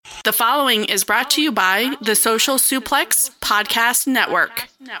The following is brought to you by the Social Suplex Podcast Network.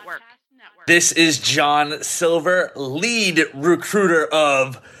 This is John Silver, lead recruiter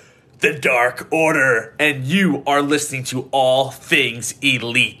of the Dark Order, and you are listening to All Things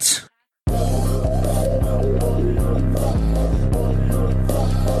Elite.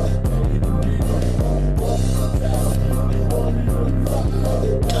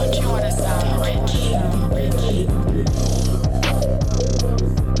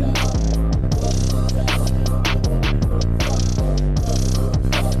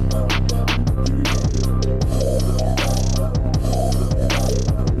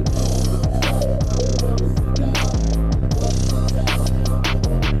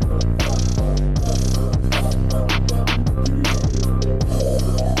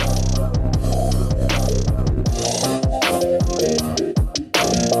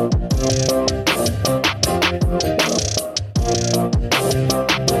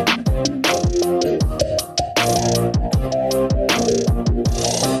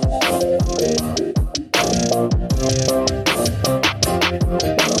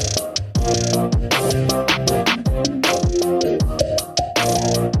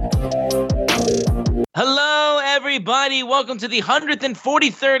 Welcome to the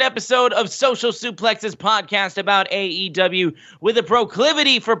 143rd episode of Social Suplex's podcast about AEW with a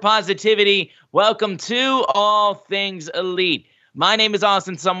proclivity for positivity. Welcome to All Things Elite. My name is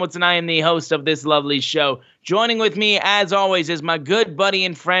Austin Sumwoods, and I am the host of this lovely show. Joining with me, as always, is my good buddy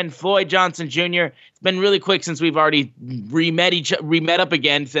and friend, Floyd Johnson Jr. It's been really quick since we've already re-met up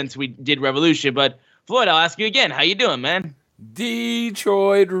again since we did Revolution. But, Floyd, I'll ask you again. How you doing, man?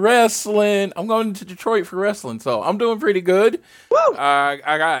 Detroit wrestling. I'm going to Detroit for wrestling, so I'm doing pretty good. Woo! I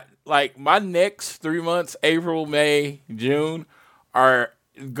got my next 3 months, April, May, June, are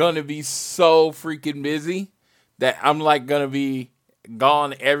gonna be so freaking busy that I'm gonna be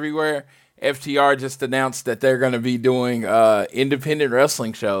gone everywhere. FTR just announced that they're gonna be doing independent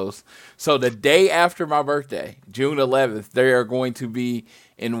wrestling shows. So the day after my birthday, June 11th, they are going to be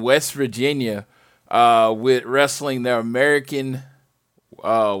in West Virginia. With wrestling the American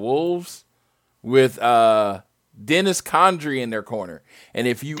Wolves with Dennis Condrey in their corner. And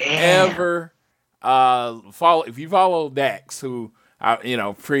if you ever follow Dax, who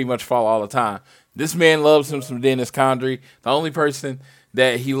I pretty much follow all the time, this man loves him some Dennis Condrey. The only person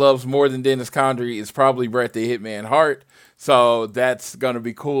that he loves more than Dennis Condrey is probably Bret the Hitman Hart. So that's going to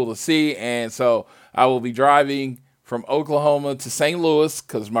be cool to see. And so I will be driving from Oklahoma to St. Louis,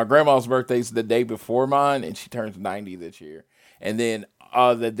 because my grandma's birthday is the day before mine, and she turns 90 this year. And then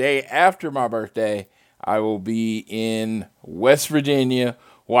the day after my birthday, I will be in West Virginia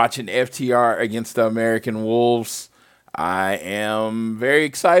watching FTR against the American Wolves. I am very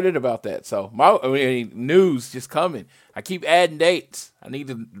excited about that. So news just coming. I keep adding dates. I need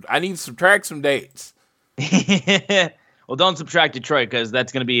to subtract some dates. Well, don't subtract Detroit, because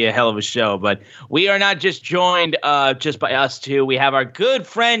that's going to be a hell of a show. But we are not just joined just by us two. We have our good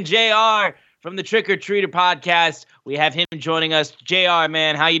friend JR from the Trick or Treater podcast. We have him joining us. JR,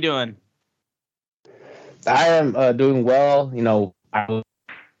 man, how you doing? I am doing well.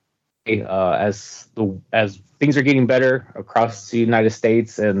 As things are getting better across the United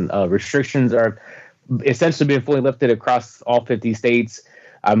States, and restrictions are essentially being fully lifted across all 50 states,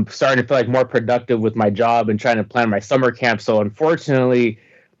 I'm starting to feel like more productive with my job and trying to plan my summer camp. So unfortunately,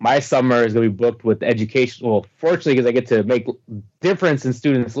 my summer is going to be booked with education. Well, fortunately, because I get to make difference in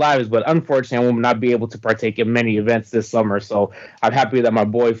students' lives, but unfortunately, I will not be able to partake in many events this summer. So I'm happy that my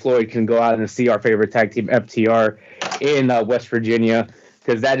boy Floyd can go out and see our favorite tag team, FTR, in West Virginia,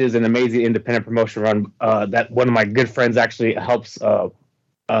 because that is an amazing independent promotion run that one of my good friends actually helps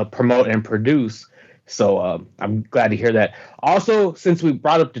promote and produce. So I'm glad to hear that. Also, since we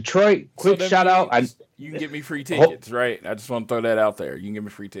brought up Detroit, quick shout out. You can get me free tickets, right? I just want to throw that out there. You can get me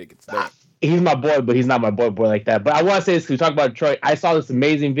free tickets. He's my boy, but he's not my boy like that. But I want to say this, because we talk about Detroit. I saw this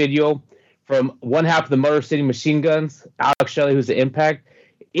amazing video from one half of the Motor City Machine Guns, Alex Shelley, who's the Impact.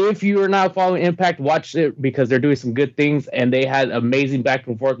 If you are not following Impact, watch it, because they're doing some good things. And they had amazing back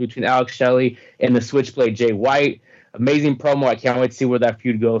and forth between Alex Shelley and the Switchblade Jay White. Amazing promo. I can't wait to see where that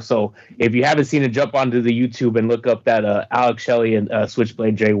feud goes. So if you haven't seen it, jump onto the YouTube and look up that Alex Shelley and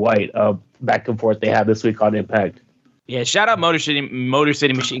Switchblade Jay White back and forth they have this week on Impact. Yeah, shout out Motor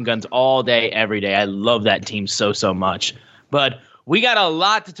City Machine Guns all day, every day. I love that team so much. But we got a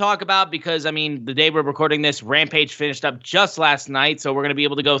lot to talk about because, the day we're recording this, Rampage finished up just last night. So we're going to be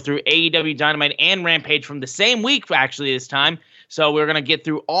able to go through AEW Dynamite and Rampage from the same week, actually, this time. So we're going to get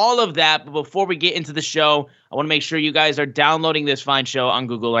through all of that. But before we get into the show, I want to make sure you guys are downloading this fine show on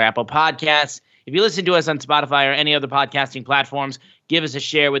Google or Apple Podcasts. If you listen to us on Spotify or any other podcasting platforms, Give us a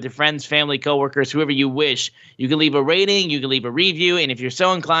share with your friends, family, coworkers, whoever you wish. You can leave a rating, you can leave a review, and if you're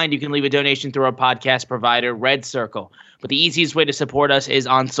so inclined, you can leave a donation through our podcast provider, Red Circle. But the easiest way to support us is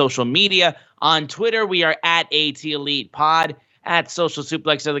on social media. On Twitter, we are at AT Elite Pod. At Social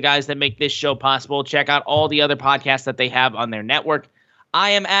Suplex are the guys that make this show possible. Check out all the other podcasts that they have on their network. I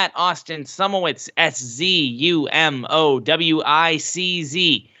am at Austin Szumowicz, SZUMOWICZ.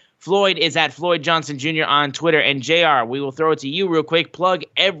 Floyd is at Floyd Johnson Jr. on Twitter. And JR, we will throw it to you real quick. Plug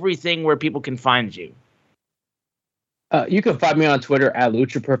everything where people can find you. You can find me on Twitter at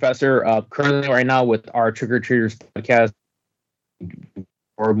Lucha Professor. Currently, right now, with our Trick or Treaters podcast,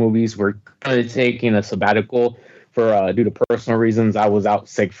 horror movies, we're currently taking a sabbatical for due to personal reasons. I was out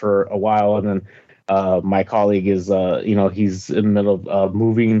sick for a while, and then my colleague is, he's in the middle of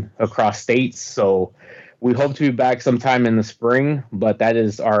moving across states. So we hope to be back sometime in the spring, but that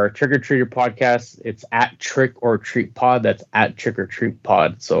is our Trick or Treater podcast. It's at Trick or Treat Pod. That's at Trick or Treat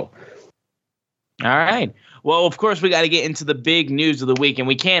Pod. So, all right. Well, of course, we got to get into the big news of the week, and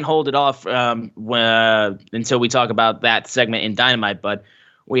we can't hold it off until we talk about that segment in Dynamite. But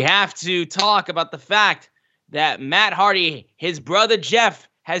we have to talk about the fact that Matt Hardy, his brother Jeff,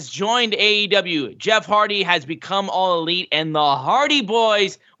 has joined AEW. Jeff Hardy has become All Elite, and the Hardy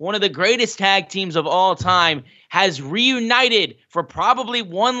Boys, one of the greatest tag teams of all time, has reunited for probably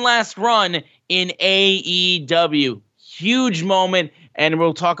one last run in AEW. Huge moment, and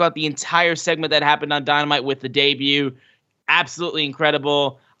we'll talk about the entire segment that happened on Dynamite with the debut. Absolutely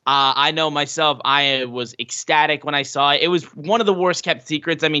incredible. I know myself, I was ecstatic when I saw it. It was one of the worst kept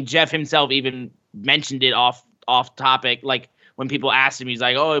secrets. I mean, Jeff himself even mentioned it off topic, like when people asked him, he's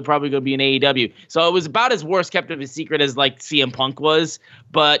like, oh, it's probably going to be in AEW. So it was about as worst kept of a secret as like CM Punk was.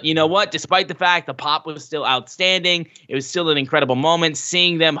 But you know what? Despite the fact the pop was still outstanding, it was still an incredible moment.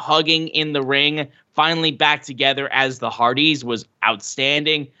 Seeing them hugging in the ring, finally back together as the Hardys, was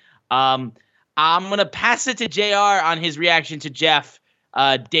outstanding. I'm going to pass it to JR on his reaction to Jeff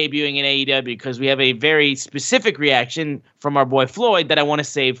debuting in AEW, because we have a very specific reaction from our boy Floyd that I want to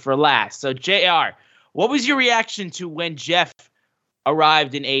save for last. So JR, what was your reaction to when Jeff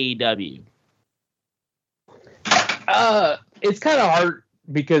arrived in AEW? It's kind of hard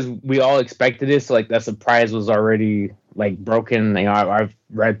because we all expected this. So, like, that surprise was already like broken. You know, I've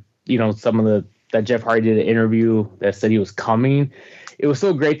read, some of that Jeff Hardy did an interview that said he was coming. It was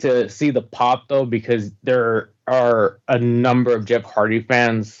so great to see the pop though, because there are a number of Jeff Hardy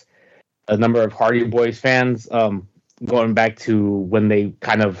fans, a number of Hardy Boys fans, going back to when they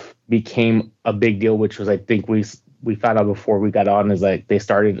kind of became a big deal, which was, I think we found out before we got on, is like they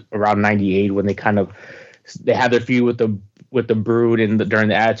started around 98 when they had their feud with the Brood during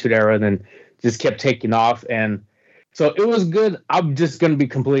the Attitude Era, and then just kept taking off. And so it was good. I'm just going to be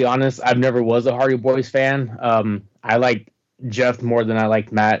completely honest. I've never was a Hardy Boys fan. I like Jeff more than I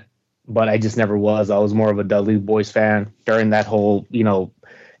like Matt, but I just never was. I was more of a Dudley Boys fan during that whole,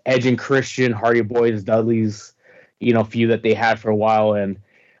 Edge and Christian, Hardy Boys, Dudley's, feud that they had for a while. And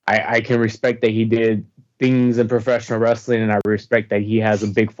I can respect that he did things in professional wrestling, and I respect that he has a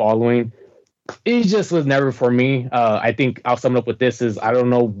big following. It just was never for me. I think I'll sum it up with this: is I don't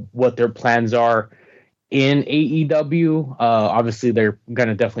know what their plans are in AEW. Obviously, they're going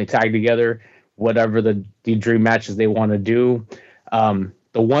to definitely tag together, whatever the dream matches they want to do.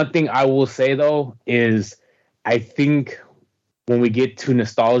 The one thing I will say, though, is I think when we get to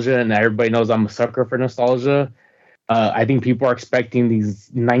nostalgia, and everybody knows I'm a sucker for nostalgia, I think people are expecting these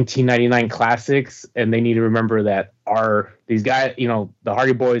 1999 classics, and they need to remember that these guys, the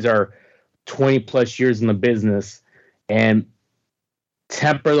Hardy Boys are 20 plus years in the business, and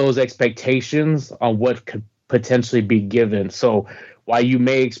temper those expectations on what could potentially be given. So while you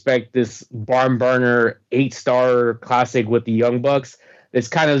may expect this barn burner 8-star classic with the Young Bucks, it's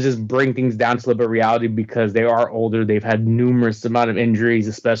kind of just bring things down to a little bit of reality, because they are older. They've had numerous amount of injuries,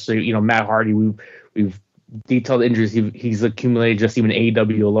 especially, Matt Hardy. We've detailed injuries he's accumulated just even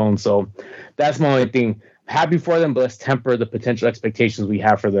AEW alone. So that's my only thing. Happy for them, but let's temper the potential expectations we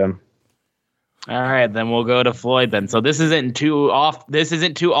have for them. All right, then we'll go to Floyd then. So this isn't too off. This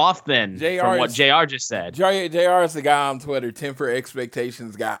isn't too off then from what JR just said. JR is the guy on Twitter, temper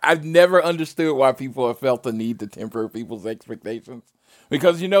expectations guy. I've never understood why people have felt the need to temper people's expectations.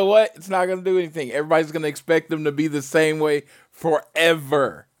 Because you know what? It's not going to do anything. Everybody's going to expect them to be the same way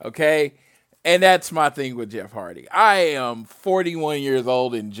forever, okay? And that's my thing with Jeff Hardy. I am 41 years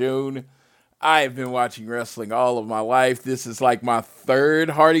old in June. I have been watching wrestling all of my life. This is like my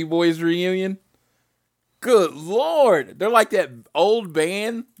third Hardy Boys reunion. Good Lord. They're like that old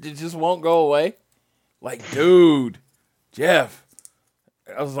band that just won't go away. Like, dude, Jeff.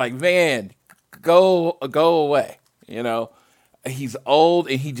 I was like, man, go away, he's old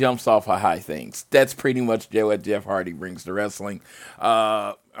and he jumps off of high things. That's pretty much what Jeff Hardy brings to wrestling.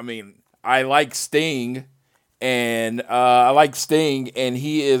 I mean, I like Sting, and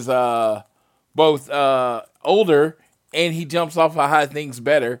he is both older and he jumps off of high things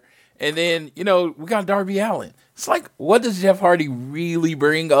better. And then, we got Darby Allin. It's like, what does Jeff Hardy really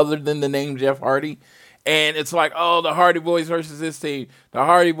bring other than the name Jeff Hardy? And it's like, oh, the Hardy Boys versus this team. The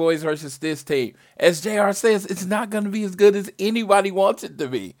Hardy Boys versus this team. As JR says, it's not going to be as good as anybody wants it to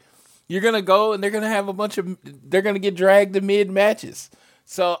be. You're going to go and they're going to have they're going to get dragged to mid-matches.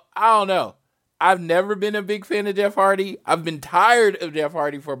 So, I don't know. I've never been a big fan of Jeff Hardy. I've been tired of Jeff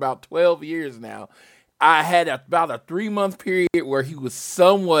Hardy for about 12 years now. I had about a 3-month period where he was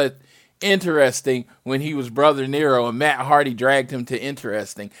somewhat interesting when he was Brother Nero, and Matt Hardy dragged him to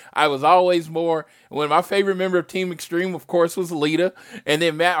interesting. I was always when my favorite member of Team Extreme, of course, was Lita, and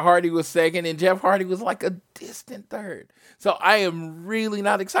then Matt Hardy was second, and Jeff Hardy was like a distant third. So I am really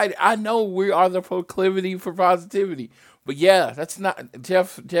not excited. I know we are the proclivity for positivity, but yeah, that's not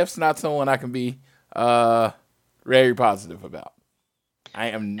Jeff's not someone I can be very positive about. I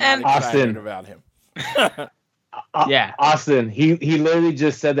am not excited about him. Yeah, Austin. He literally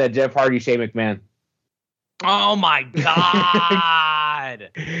just said that Jeff Hardy, Shane McMahon. Oh my God!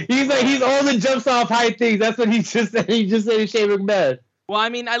 he's old and jumps off high things. That's what he just said. He just said Shane McMahon. Well, I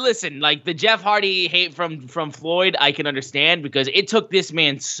mean, I listen. Like the Jeff Hardy hate from Floyd, I can understand because it took this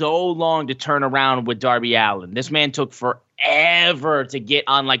man so long to turn around with Darby Allin. This man took forever to get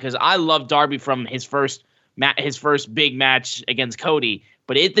on. Like, because I love Darby from his first big match against Cody.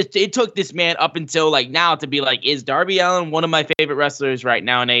 But it took this man up until like now to be like, is Darby Allin one of my favorite wrestlers right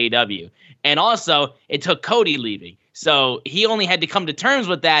now in AEW? And also, it took Cody leaving. So he only had to come to terms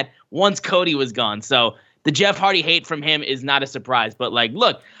with that once Cody was gone. So the Jeff Hardy hate from him is not a surprise. But like,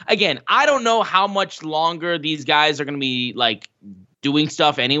 look, again, I don't know how much longer these guys are going to be like doing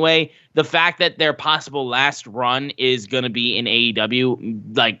stuff anyway. The fact that their possible last run is going to be in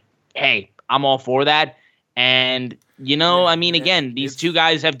AEW, like, hey, I'm all for that. And I mean, again, these two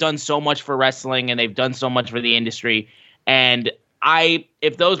guys have done so much for wrestling and they've done so much for the industry. And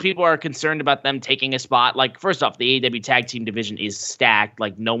if those people are concerned about them taking a spot, like, first off, the AEW tag team division is stacked.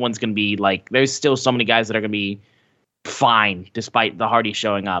 Like, no one's going to be like, there's still so many guys that are going to be fine despite the Hardy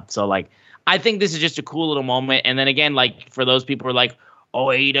showing up. So, like, I think this is just a cool little moment. And then again, like, for those people who are like, oh,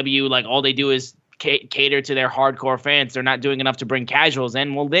 AEW, like, all they do is cater to their hardcore fans. They're not doing enough to bring casuals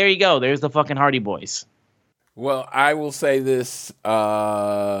in. Well, there you go. There's the fucking Hardy Boys. Well, I will say this.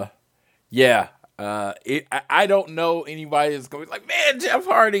 I don't know anybody that's going to be like, man, Jeff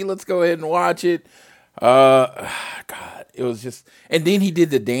Hardy, let's go ahead and watch it. God, it was just, and then he did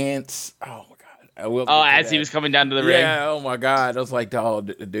the dance. Oh my God. As he was coming down to the ring. Yeah. Oh my God. I was like, oh,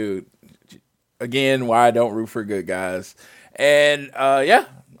 dude, again, why I don't root for good guys. And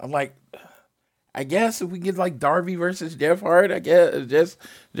I'm like, I guess if we get like Darby versus Jeff Hardy, I guess just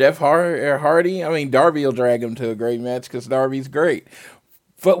Jeff Hardy. I mean, Darby will drag him to a great match because Darby's great.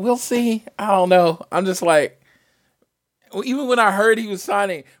 But we'll see. I don't know. I'm just like, even when I heard he was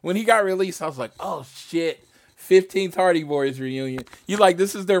signing, when he got released, I was like, oh shit, 15th Hardy Boys reunion. You like,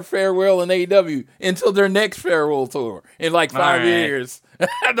 this is their farewell in AEW until their next farewell tour in like 5 years.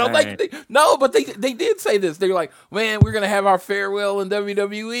 No, but they did say this. They were like, man, we're gonna have our farewell in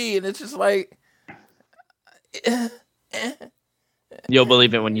WWE, and it's just like. You'll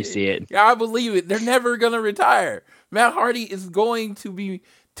believe it when you see it. Yeah, I believe it. They're never going to retire. Matt Hardy is going to be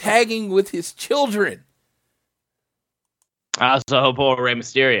tagging with his children. I also hope for Rey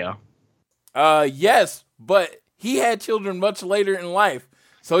Mysterio. Yes, but he had children much later in life.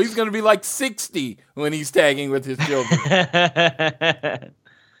 So he's going to be like 60 when he's tagging with his children.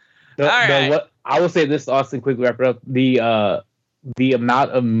 I will say this, Austin, quickly wrap it up. The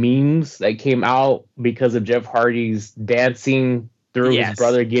amount of memes that came out because of Jeff Hardy's dancing through his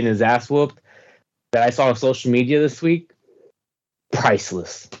brother getting his ass whooped that I saw on social media this week,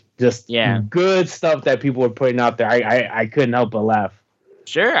 priceless. Just good stuff that people were putting out there. I couldn't help but laugh.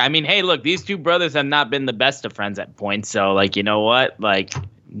 Sure. I mean, hey, look, these two brothers have not been the best of friends at points. So, like, you know what? Like,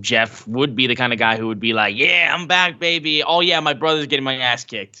 Jeff would be the kind of guy who would be like, yeah, I'm back, baby. Oh, yeah, my brother's getting my ass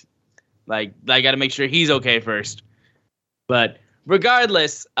kicked. Like, I got to make sure he's okay first. But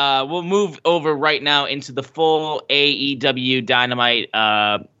regardless, we'll move over right now into the full AEW Dynamite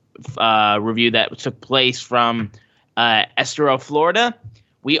review that took place from Estero, Florida.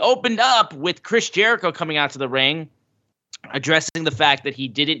 We opened up with Chris Jericho coming out to the ring, addressing the fact that he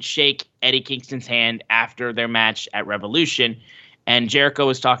didn't shake Eddie Kingston's hand after their match at Revolution. And Jericho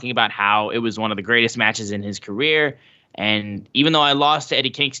was talking about how it was one of the greatest matches in his career. And even though I lost to Eddie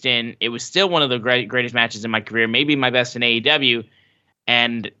Kingston, it was still one of the greatest matches in my career, maybe my best in AEW.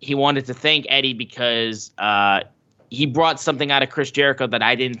 And he wanted to thank Eddie because he brought something out of Chris Jericho that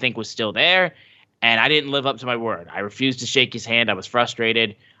I didn't think was still there. And I didn't live up to my word. I refused to shake his hand. I was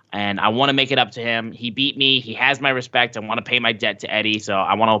frustrated. And I want to make it up to him. He beat me. He has my respect. I want to pay my debt to Eddie. So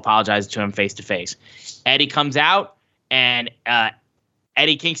I want to apologize to him face to face. Eddie comes out, and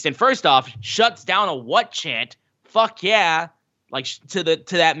Eddie Kingston, first off, shuts down a what chant. Fuck yeah. Like to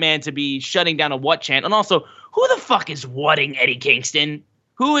that man to be shutting down a what chant. And also, who the fuck is whatting Eddie Kingston?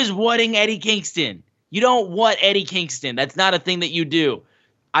 Who is whatting Eddie Kingston? You don't what Eddie Kingston. That's not a thing that you do.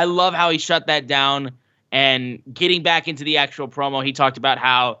 I love how he shut that down. And getting back into the actual promo, he talked about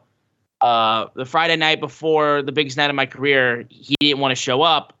how the Friday night before the biggest night of my career, he didn't want to show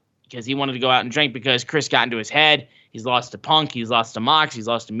up because he wanted to go out and drink because Chris got into his head. He's lost to Punk. He's lost to Mox. He's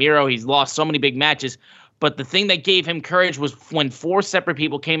lost to Miro. He's lost so many big matches. But the thing that gave him courage was when 4 separate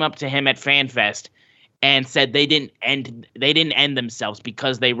people came up to him at FanFest and said they didn't end themselves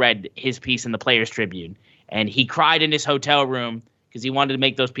because they read his piece in the Players Tribune. And he cried in his hotel room because he wanted to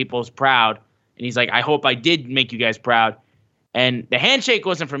make those people proud. And he's like, I hope I did make you guys proud. And the handshake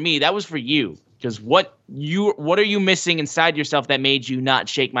wasn't for me. That was for you. Because what are you missing inside yourself that made you not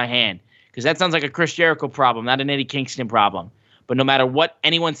shake my hand? Because that sounds like a Chris Jericho problem, not an Eddie Kingston problem. But no matter what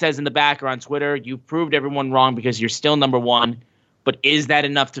anyone says in the back or on Twitter, you've proved everyone wrong because you're still number one. But is that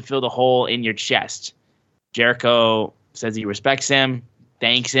enough to fill the hole in your chest? Jericho says he respects him,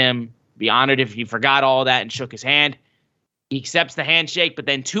 thanks him, be honored if he forgot all that and shook his hand. He accepts the handshake, but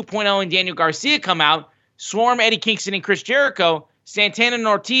then 2.0 and Daniel Garcia come out, swarm Eddie Kingston and Chris Jericho. Santana and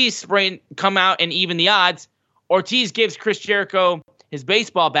Ortiz come out and even the odds. Ortiz gives Chris Jericho his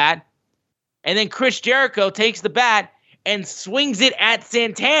baseball bat, and then Chris Jericho takes the bat and swings it at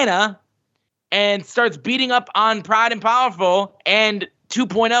Santana and starts beating up on Proud and Powerful, and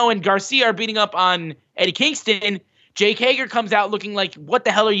 2.0 and Garcia are beating up on Eddie Kingston. Jake Hager comes out looking like, what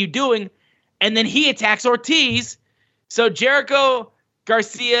the hell are you doing? And then he attacks Ortiz. So Jericho,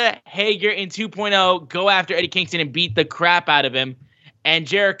 Garcia, Hager, and 2.0 go after Eddie Kingston and beat the crap out of him. And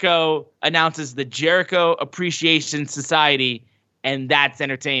Jericho announces the Jericho Appreciation Society, and that's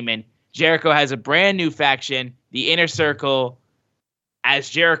entertainment. Jericho has a brand new faction. The Inner Circle, as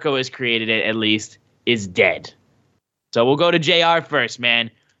Jericho has created it at least, is dead. So we'll go to JR first,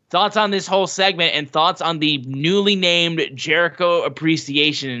 man. Thoughts on this whole segment and thoughts on the newly named Jericho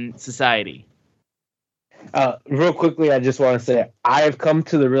Appreciation Society. Real quickly, I just want to say I have come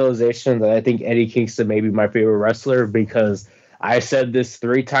to the realization that I think Eddie Kingston may be my favorite wrestler because I said this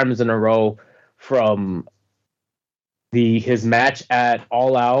 3 times in a row from his match at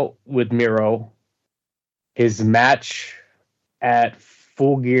All Out with Miro, his match at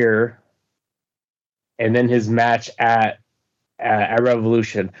Full Gear, and then his match at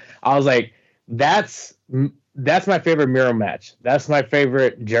Revolution. I was like, that's my favorite Miro match. That's my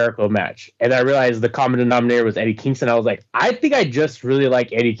favorite Jericho match. And I realized the common denominator was Eddie Kingston. I was like, I think I just really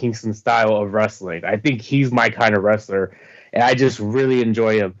like Eddie Kingston's style of wrestling. I think he's my kind of wrestler, and I just really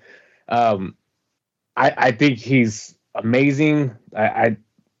enjoy him. I think he's amazing. I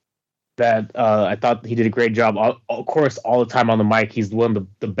thought he did a great job. Of course, all the time on the mic, he's one of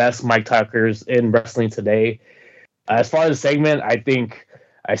the best mic talkers in wrestling today. As far as the segment, I think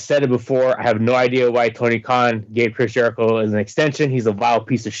I said it before. I have no idea why Tony Khan gave Chris Jericho as an extension. He's a vile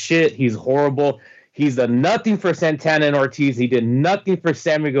piece of shit. He's horrible. He's done nothing for Santana and Ortiz. He did nothing for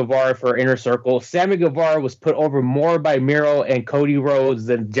Sammy Guevara for Inner Circle. Sammy Guevara was put over more by Miro and Cody Rhodes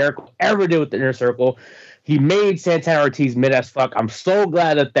than Jericho ever did with the Inner Circle. He made Santana Ortiz mid as fuck. I'm so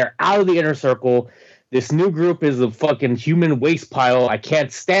glad that they're out of the Inner Circle. This new group is a fucking human waste pile. I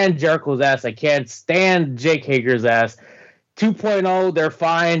can't stand Jericho's ass. I can't stand Jake Hager's ass. 2.0, they're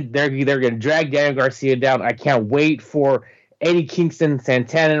fine. They're going to drag Daniel Garcia down. I can't wait for Eddie Kingston,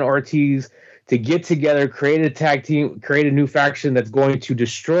 Santana, and Ortiz to get together, create a tag team, create a new faction that's going to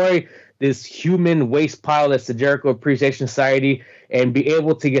destroy this human waste pile that's the Jericho Appreciation Society and be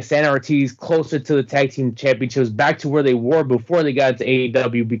able to get Santana Ortiz closer to the tag team championships, back to where they were before they got into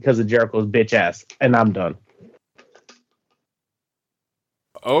AEW because of Jericho's bitch ass. And I'm done.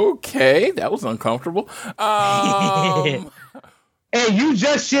 Okay, that was uncomfortable. Hey, you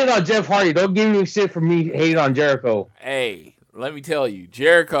just shit on Jeff Hardy. Don't give me shit for me hating on Jericho. Hey, let me tell you,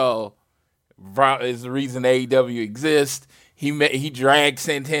 Jericho is the reason AEW exists. He dragged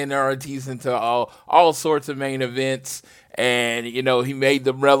Santana Ortiz into all sorts of main events, and he made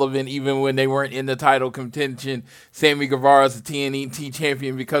them relevant even when they weren't in the title contention. Sammy Guevara is a TNT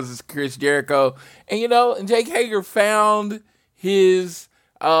champion because it's Chris Jericho, and Jake Hager found his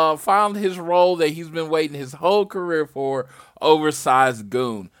found his role that he's been waiting his whole career for, oversized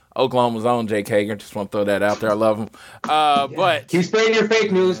goon. Oklahoma's own Jake Hager. Just want to throw that out there. I love him. But keep spreading your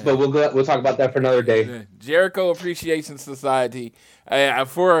fake news, but we'll talk about that for another day. Jericho Appreciation Society.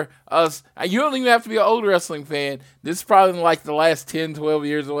 For us, you don't even have to be an old wrestling fan. This is probably like the last 10, 12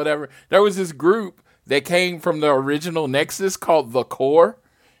 years or whatever. There was this group that came from the original Nexus called The Core.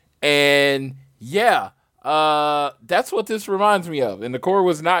 And yeah, that's what this reminds me of. And The Core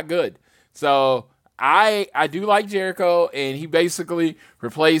was not good. So I do like Jericho, and he basically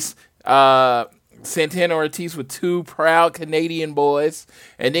replaced Santana Ortiz with two proud Canadian boys,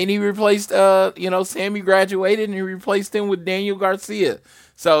 and then he replaced Sammy graduated, and he replaced him with Daniel Garcia.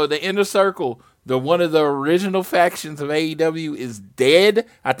 So the Inner Circle, one of the original factions of AEW, is dead.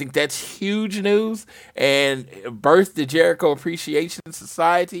 I think that's huge news, and birthed the Jericho Appreciation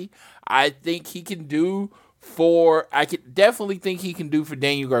Society. I think he can do I could definitely think he can do for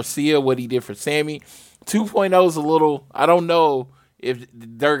Daniel Garcia what he did for Sammy. 2.0 is a little, I don't know if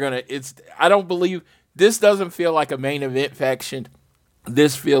they're going to, I don't believe, this doesn't feel like a main event faction.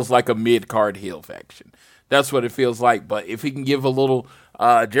 This feels like a mid-card heel faction. That's what it feels like. But if he can give a little,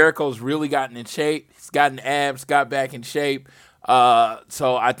 Jericho's really gotten in shape. He's gotten abs, got back in shape.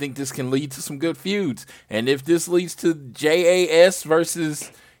 So I think this can lead to some good feuds. And if this leads to JAS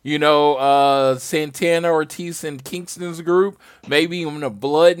versus Santana, Ortiz, and Kingston's group, maybe in a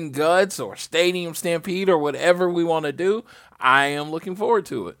Blood and Guts or Stadium Stampede or whatever we want to do, I am looking forward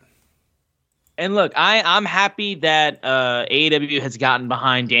to it. And look, I'm happy that AEW has gotten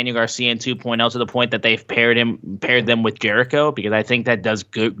behind Daniel Garcia in 2.0 to the point that they've paired them with Jericho, because I think that does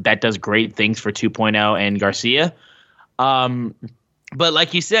great things for 2.0 and Garcia. But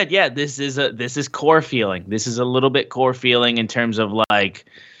like you said, yeah, this is core feeling. This is a little bit core feeling in terms of like,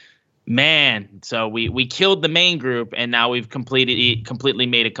 man, so we killed the main group, and now we've completely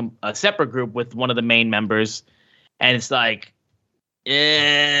made a separate group with one of the main members, and it's like,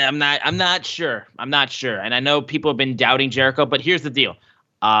 I'm not sure. And I know people have been doubting Jericho, but here's the deal.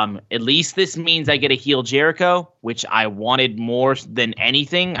 At least this means I get a heel Jericho, which I wanted more than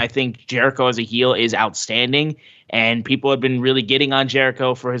anything. I think Jericho as a heel is outstanding, and people have been really getting on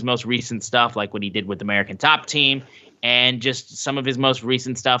Jericho for his most recent stuff, like what he did with American Top Team, and just some of his most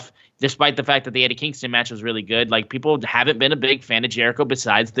recent stuff, despite the fact that the Eddie Kingston match was really good. Like, people haven't been a big fan of Jericho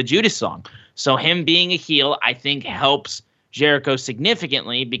besides the Judas song. So him being a heel, I think, helps Jericho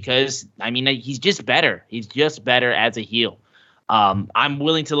significantly, because, I mean, he's just better. He's just better as a heel. I'm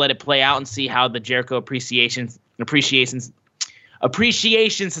willing to let it play out and see how the Jericho Appreciation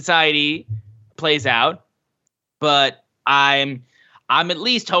Society plays out. But I'm at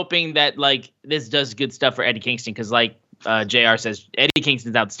least hoping that, like, this does good stuff for Eddie Kingston, because, like JR says, Eddie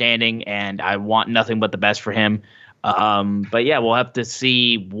Kingston's outstanding, and I want nothing but the best for him. But yeah, we'll have to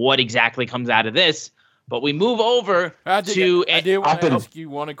see what exactly comes out of this. But we move over to. I did want to ask you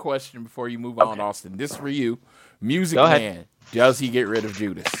one question before you move on, Austin. This is for you, Music Man. Does he get rid of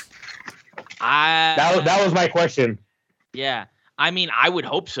Judas? That was my question. Yeah, I mean, I would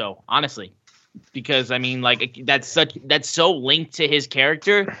hope so, honestly, because I mean, like, that's so linked to his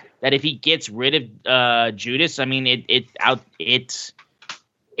character that if he gets rid of Judas, I mean, it's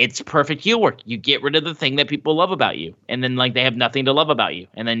perfect heel work. You get rid of the thing that people love about you, and then, like, they have nothing to love about you,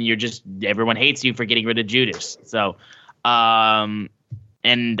 and then everyone hates you for getting rid of Judas. So,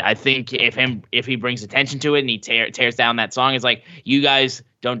 and I think if he brings attention to it and he tears down that song, it's like, you guys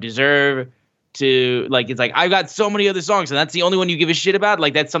don't deserve to, like, it's like, I've got so many other songs and that's the only one you give a shit about.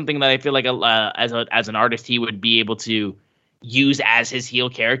 Like, that's something that I feel like as an artist he would be able to use as his heel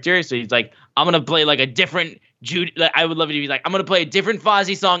character. So he's like, I'm gonna play like a different I would love it if he's like, I'm gonna play a different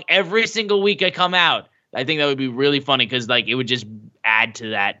Fozzy song every single week I come out. I think that would be really funny, because, like, it would just add to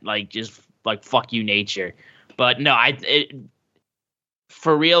that, like, just like, fuck you nature. But no,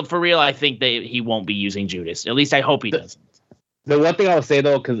 for real, I think that he won't be using Judas. At least I hope he doesn't. The one thing I'll say,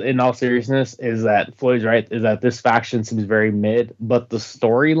 though, because in all seriousness, is that Floyd's right, is that this faction seems very mid, but the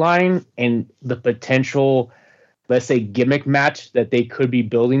storyline and the potential, let's say, gimmick match that they could be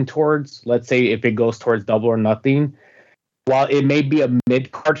building towards, let's say if it goes towards Double or Nothing, while it may be a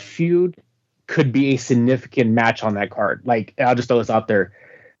mid-card feud, could be a significant match on that card. Like, I'll just throw this out there.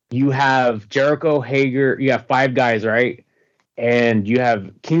 You have Jericho, Hager, you have 5 guys, right? And you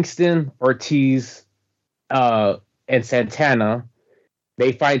have Kingston, Ortiz, and Santana.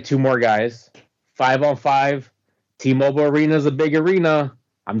 They fight 2 more guys. 5-on-5. T-Mobile Arena is a big arena.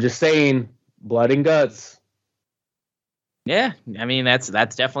 I'm just saying, blood and guts. Yeah, I mean, that's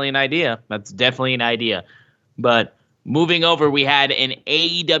definitely an idea. But Moving over, we had an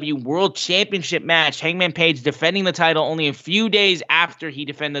AEW World Championship match. Hangman Page defending the title only a few days after he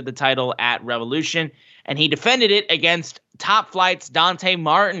defended the title at Revolution. And he defended it against Top Flight's Dante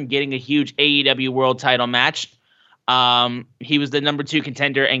Martin, getting a huge AEW World title match. He was the number 2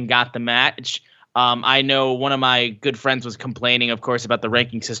 contender and got the match. I know one of my good friends was complaining, of course, about the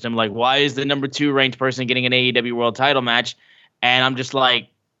ranking system. Like, why is the number 2 ranked person getting an AEW World title match? And I'm just like,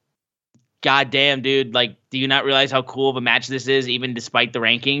 God damn, dude. Like, do you not realize how cool of a match this is, even despite the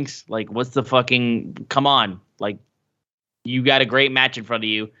rankings? Like, what's the fucking... Come on. Like, you got a great match in front of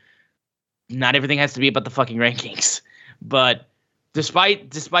you. Not everything has to be about the fucking rankings. But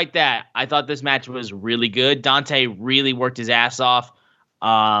despite that, I thought this match was really good. Dante really worked his ass off.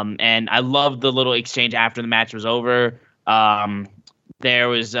 And I loved the little exchange after the match was over. There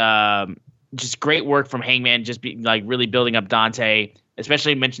was just great work from Hangman, just really building up Dante,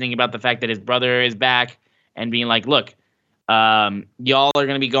 especially mentioning about the fact that his brother is back and being like, look, y'all are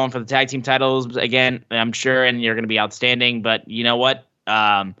going to be going for the tag team titles again, I'm sure, and you're going to be outstanding. But you know what?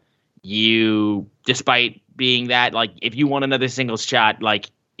 Despite being that, like, if you want another singles shot, like,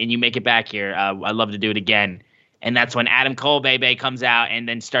 and you make it back here, I'd love to do it again. And that's when Adam Cole Bebe comes out and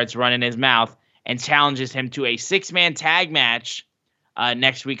then starts running his mouth and challenges him to a 6-man tag match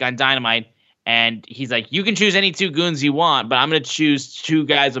next week on Dynamite. And he's like, you can choose any 2 goons you want, but I'm going to choose 2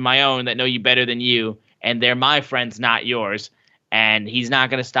 guys of my own that know you better than you, and they're my friends, not yours. And he's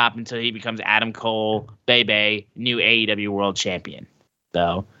not going to stop until he becomes Adam Cole Bebe, new AEW World Champion.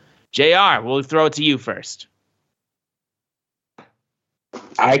 So, JR, we'll throw it to you first.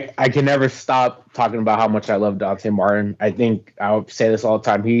 I can never stop talking about how much I love Dante Martin. I think I'll say this all the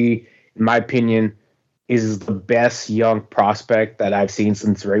time. He, in my opinion, is the best young prospect that I've seen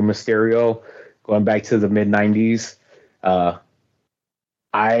since Rey Mysterio, going back to the mid-90s. That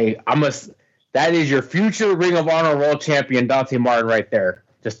is your future Ring of Honor World Champion, Dante Martin, right there.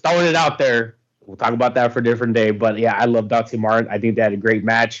 Just throwing it out there. We'll talk about that for a different day. But yeah, I love Dante Martin. I think they had a great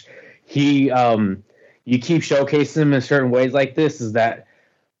match. You keep showcasing him in certain ways like this, is that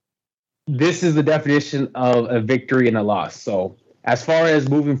this is the definition of a victory and a loss. So as far as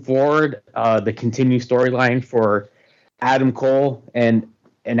moving forward, the continued storyline for Adam Cole and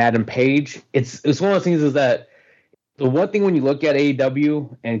Adam Page, it's one of those things is that the one thing when you look at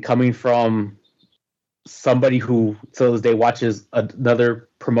AEW and coming from somebody who till this day watches another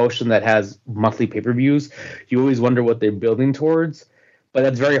promotion that has monthly pay-per-views, you always wonder what they're building towards. But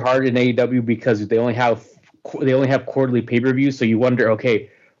that's very hard in AEW because they only have quarterly pay-per-views. So you wonder, okay,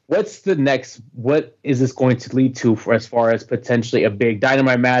 what's the next? What is this going to lead to for as far as potentially a big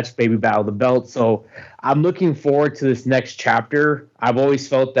Dynamite match, maybe Battle of the Belt? So I'm looking forward to this next chapter. I've always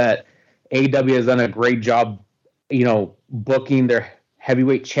felt that AEW has done a great job, booking their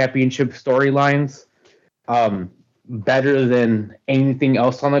heavyweight championship storylines better than anything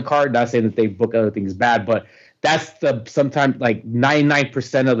else on the card. Not saying that they book other things bad, but that's sometimes like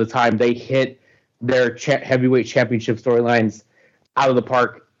 99% of the time they hit their heavyweight championship storylines out of the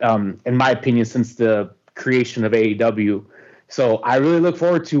park, in my opinion, since the creation of AEW. So I really look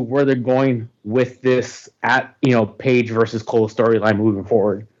forward to where they're going with this Page versus Cole storyline moving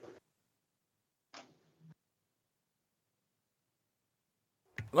forward.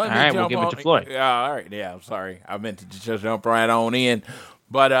 All right, we'll give it to Floyd. Yeah, all right. Yeah, I'm sorry. I meant to just jump right on in.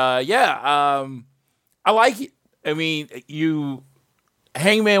 But, I like it. I mean,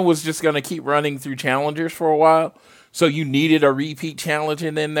 Hangman was just going to keep running through challengers for a while. So you needed a repeat challenge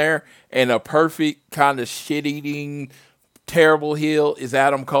in there. And a perfect kind of shit-eating, terrible heel is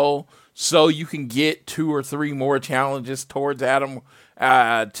Adam Cole. So you can get 2 or 3 more challenges towards Adam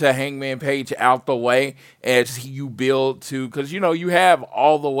to Hangman Page out the way as you build to, because you have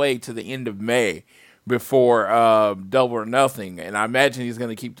all the way to the end of May before Double or Nothing, and I imagine he's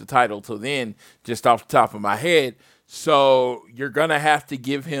going to keep the title till then, just off the top of my head. So you're going to have to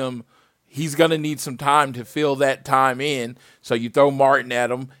give him, he's going to need some time to fill that time in. So you throw Martin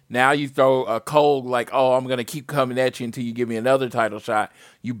at him. Now you throw a Cole, like, oh, I'm going to keep coming at you until you give me another title shot.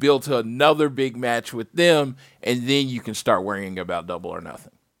 You build to another big match with them, and then you can start worrying about Double or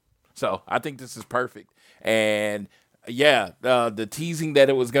Nothing. So I think this is perfect. And yeah, the teasing that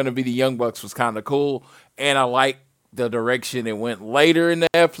it was going to be the Young Bucks was kind of cool, and I like the direction it went later in the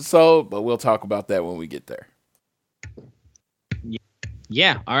episode, but we'll talk about that when we get there.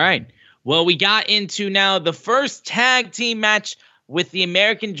 Yeah, all right. Well, we got into now the first tag team match with the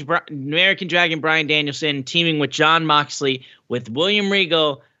American Dragon Bryan Danielson teaming with Jon Moxley with William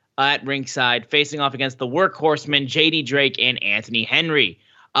Regal at ringside, facing off against the Workhorsemen, JD Drake and Anthony Henry.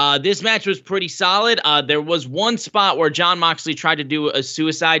 This match was pretty solid. There was one spot where Jon Moxley tried to do a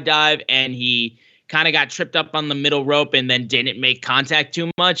suicide dive, and he kind of got tripped up on the middle rope and then didn't make contact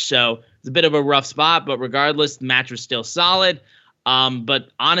too much. So it's a bit of a rough spot, but regardless, the match was still solid. But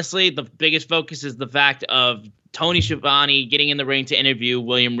honestly, the biggest focus is the fact of Tony Schiavone getting in the ring to interview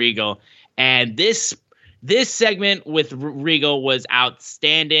William Regal. And this segment with Regal was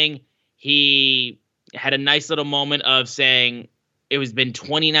outstanding. He had a nice little moment of saying it was been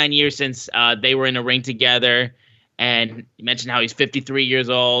 29 years since they were in a ring together. And he mentioned how he's 53 years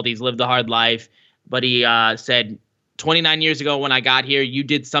old. He's lived a hard life. But he said, 29 years ago when I got here, you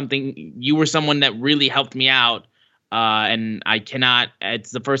did something. You were someone that really helped me out. And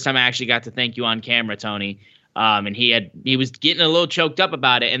it's the first time I actually got to thank you on camera, Tony. And he was getting a little choked up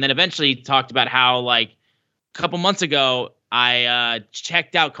about it. And then eventually he talked about how, like, a couple months ago, I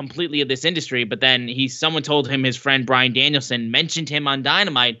checked out completely of this industry. But then someone told him his friend Bryan Danielson mentioned him on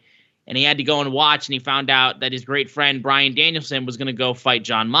Dynamite. And he had to go and watch. And he found out that his great friend Bryan Danielson was going to go fight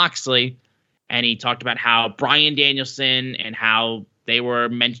Jon Moxley. And he talked about how Bryan Danielson and how they were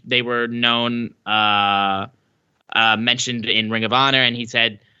known, mentioned in Ring of Honor. And he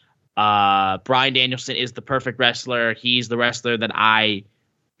said, Bryan Danielson is the perfect wrestler. He's the wrestler that I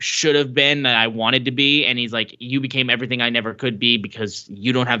should have been, that I wanted to be. And he's like, you became everything I never could be because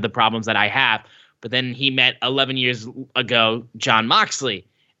you don't have the problems that I have. But then he met 11 years ago, Jon Moxley,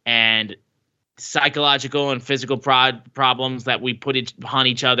 and psychological and physical problems that we put upon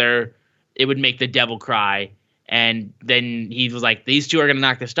each other, it would make the devil cry. And then he was like, these two are going to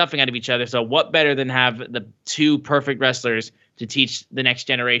knock the stuffing out of each other. So what better than have the two perfect wrestlers to teach the next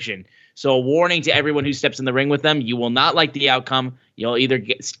generation? So a warning to everyone who steps in the ring with them, you will not like the outcome. You'll either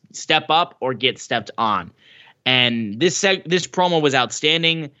step up or get stepped on. And this promo was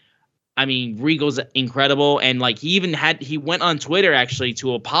outstanding. I mean, Regal's incredible. And like he went on Twitter actually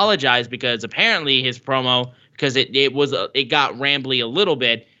to apologize because apparently his promo, because it got rambly a little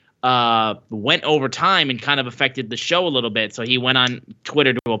bit, went over time and kind of affected the show a little bit. So he went on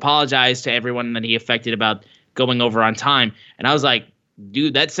Twitter to apologize to everyone that he affected about going over on time. And I was like,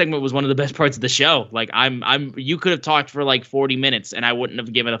 dude, that segment was one of the best parts of the show. Like you could have talked for like 40 minutes and I wouldn't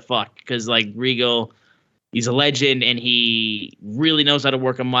have given a fuck, because like Regal, he's a legend and he really knows how to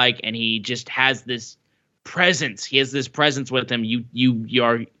work a mic, and he just has this presence. He has this presence with him. You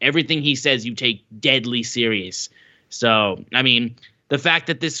are, everything he says, you take deadly serious. So, I mean, the fact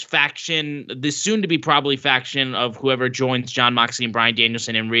that this faction, this soon-to-be probably faction of whoever joins Jon Moxley and Bryan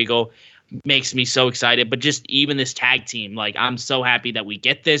Danielson and Regal, makes me so excited. But just even this tag team, like, I'm so happy that we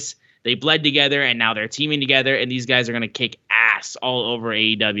get this. They bled together, and now they're teaming together, and these guys are going to kick ass all over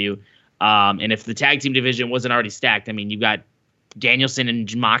AEW. And if the tag team division wasn't already stacked, I mean, you've got Danielson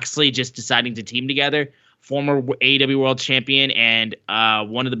and Moxley just deciding to team together, former AEW World Champion and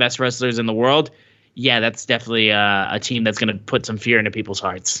one of the best wrestlers in the world. Yeah, that's definitely a team that's going to put some fear into people's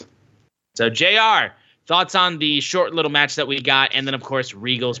hearts. So, JR, thoughts on the short little match that we got, and then, of course,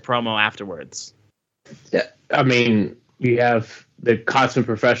 Regal's promo afterwards. Yeah, I mean, you have the consummate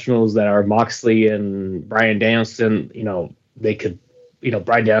professionals that are Moxley and Bryan Danielson. You know, they could,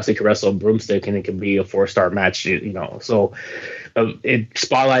 Bryan Danielson could wrestle a broomstick, and it could be a 4-star match, So it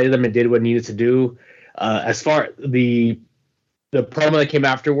spotlighted them and did what it needed to do. As far the promo that came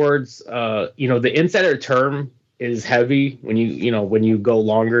afterwards, the insider term is heavy. When you go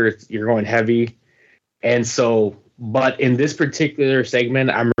longer, you're going heavy. And so, but in this particular segment,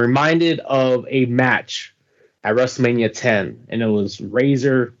 I'm reminded of a match at WrestleMania 10, and it was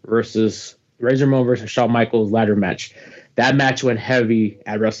Razor Ramon versus Shawn Michaels ladder match. That match went heavy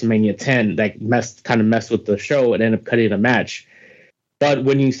at WrestleMania 10. That kind of messed with the show and ended up cutting a match. But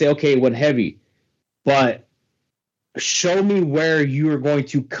when you say, okay, it went heavy, but show me where you are going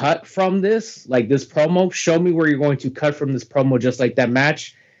to cut from this, like this promo. Show me where you're going to cut from this promo, just like that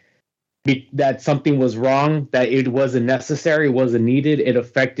match. That something was wrong, that it wasn't necessary, wasn't needed. It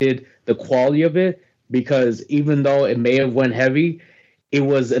affected the quality of it, because even though it may have went heavy, it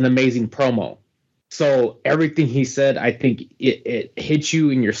was an amazing promo. So everything he said, I think it hit you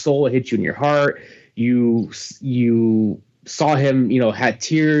in your soul, it hit you in your heart. You saw him, had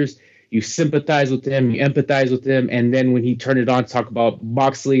tears. You sympathize with him, you empathize with him, and then when he turned it on to talk about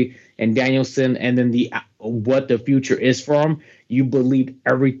Moxley and Danielson, and then what the future is for him, you believed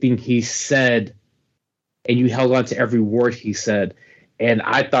everything he said, and you held on to every word he said. And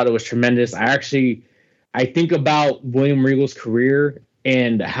I thought it was tremendous. I think about William Regal's career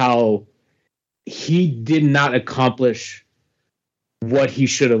and how he did not accomplish what he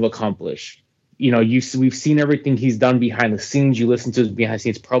should have accomplished. We've seen everything he's done behind the scenes. You listen to his behind the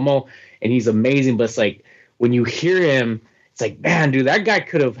scenes promo, and he's amazing. But it's like when you hear him, it's like, man, dude, that guy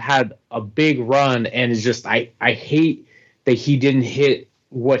could have had a big run. And it's just, I hate that he didn't hit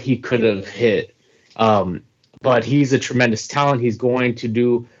what he could have hit. But he's a tremendous talent. He's going to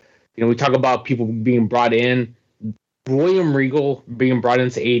do, we talk about people being brought in. William Regal being brought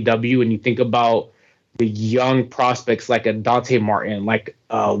into AEW, and you think about the young prospects like a Dante Martin, like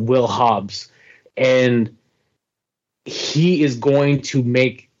Will Hobbs, and he is going to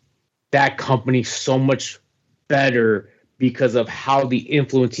make that company so much better because of how the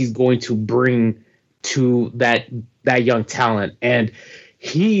influence he's going to bring to that young talent. And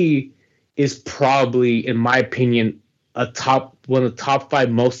he is probably, in my opinion, one of the top 5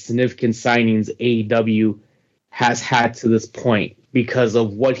 most significant signings AEW has had to this point because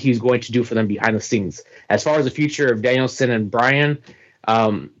of what he's going to do for them behind the scenes. As far as the future of Danielson and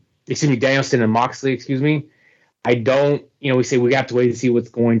Danielson and Moxley, I don't, we say we have to wait to see what's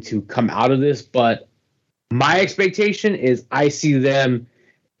going to come out of this, but my expectation is I see them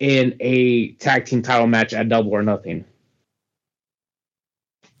in a tag team title match at Double or Nothing.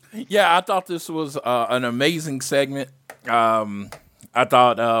 Yeah, I thought this was an amazing segment. I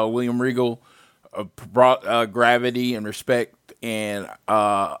thought William Regal brought gravity and respect and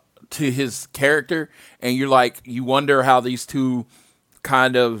to his character, and you wonder how these two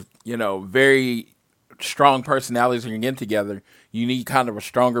kind of very strong personalities are going to get together. You need kind of a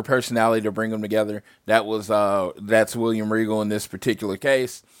stronger personality to bring them together. That's William Regal in this particular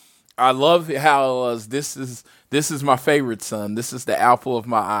case. I love how this is my favorite son. This is the apple of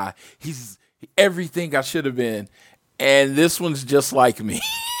my eye. He's everything I should have been, and this one's just like me.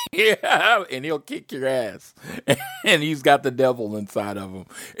 Yeah, and he'll kick your ass. And he's got the devil inside of him.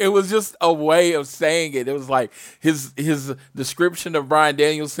 It was just a way of saying it. It was like his description of Bryan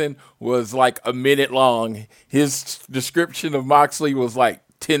Danielson was like a minute long. His description of Moxley was like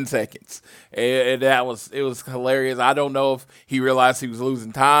 10 seconds. And it was hilarious. I don't know if he realized he was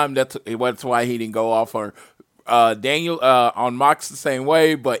losing time. That's why he didn't go off on on Mox the same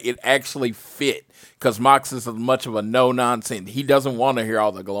way, but it actually fit. Because Mox is much of a no-nonsense. He doesn't want to hear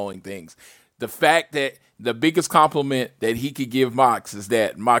all the glowing things. The fact that the biggest compliment that he could give Mox is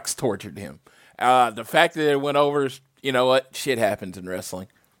that Mox tortured him. The fact that it went over, you know what? Shit happens in wrestling.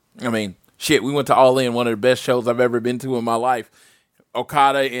 I mean, shit, we went to All In, one of the best shows I've ever been to in my life.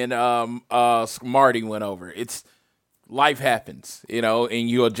 Okada and Marty went over. Life happens, and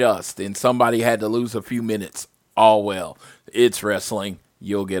you adjust. And somebody had to lose a few minutes. All well. It's wrestling.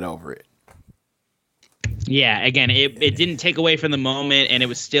 You'll get over it. Yeah, again, it didn't take away from the moment, and it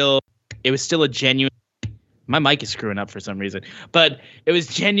was still a genuine. My mic is screwing up for some reason, but it was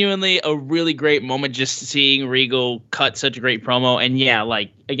genuinely a really great moment just seeing Regal cut such a great promo. And yeah,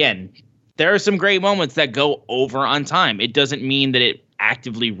 again, there are some great moments that go over on time. It doesn't mean that it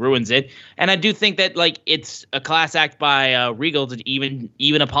actively ruins it, and I do think that it's a class act by Regal to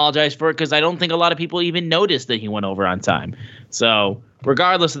even apologize for it, because I don't think a lot of people even noticed that he went over on time. So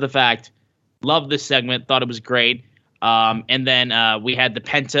regardless of the fact. Loved this segment. Thought it was great. And then we had the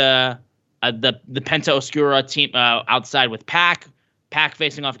Penta Oscura team outside with Pac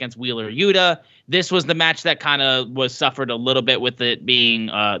facing off against Wheeler Yuta. This was the match that kind of was suffered a little bit with it being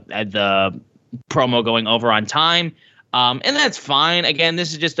the promo going over on time. And that's fine. Again,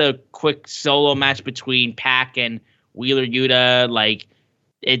 this is just a quick solo match between Pac and Wheeler Yuta.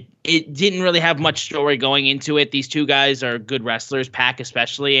 It didn't really have much story going into it. These two guys are good wrestlers, Pac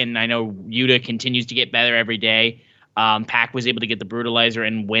especially, and I know Yuta continues to get better every day. Pac was able to get the Brutalizer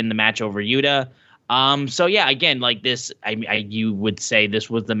and win the match over Yuta. So yeah, again, this, you would say this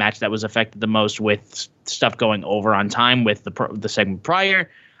was the match that was affected the most with stuff going over on time with the segment prior.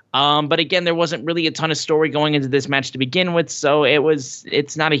 But again, there wasn't really a ton of story going into this match to begin with, so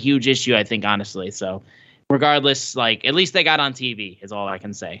it's not a huge issue, I think, honestly. So. Regardless, at least they got on TV is all I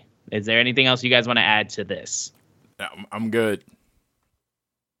can say. Is there anything else you guys want to add to this? I'm good.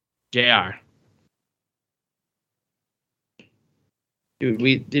 JR.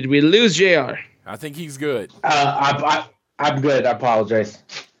 Did we lose JR? I think he's good. I'm good. I apologize.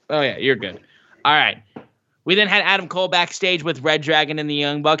 Oh, yeah, you're good. All right. We then had Adam Cole backstage with Red Dragon and the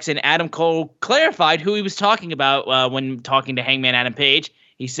Young Bucks, and Adam Cole clarified who he was talking about when talking to Hangman Adam Page.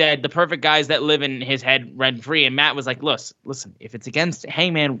 He said the perfect guys that live in his head rent-free. And Matt was like, listen, if it's against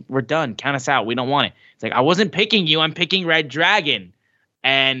Hangman, we're done. Count us out. We don't want it. It's like, I wasn't picking you. I'm picking Red Dragon.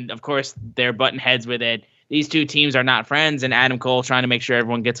 And, of course, they're butting heads with it. These two teams are not friends. And Adam Cole trying to make sure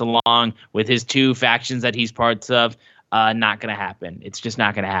everyone gets along with his two factions that he's parts of. Not going to happen. It's just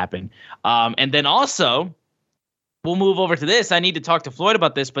not going to happen. And then also, we'll move over to this. I need to talk to Floyd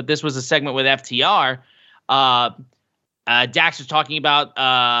about this, but this was a segment with FTR. Dax was talking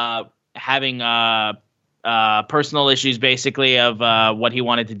about having personal issues, basically, of what he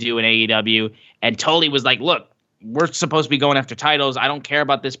wanted to do in AEW. And Tully was like, look, we're supposed to be going after titles. I don't care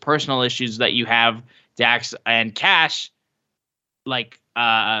about this personal issues that you have, Dax. And Cash, like,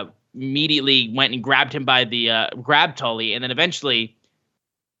 immediately went and grabbed him by the grabbed Tully, and then eventually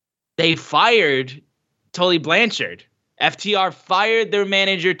they fired Tully Blanchard. FTR fired their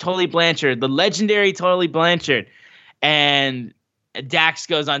manager, Tully Blanchard, the legendary Tully Blanchard. And Dax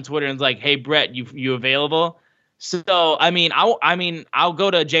goes on Twitter and is like, "Hey Brett, you available?" So I'll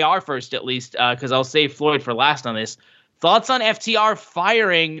go to JR first at least, because I'll save Floyd for last on this. Thoughts on FTR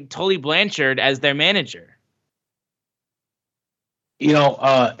firing Tully Blanchard as their manager?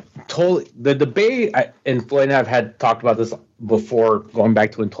 Tully, the debate, and Floyd and I have had talked about this before, going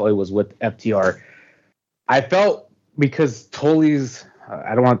back to when Tully was with FTR. I felt, because Tully's,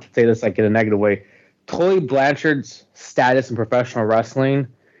 I don't want to say this like in a negative way, Tully Blanchard's status in professional wrestling,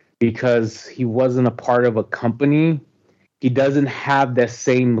 because he wasn't a part of a company, he doesn't have that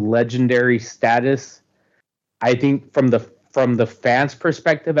same legendary status. I think from the fans'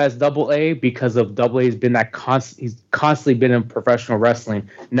 perspective as Double A, because of Double A's been that he's constantly been in professional wrestling,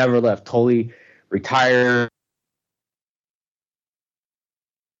 never left. Tully retired.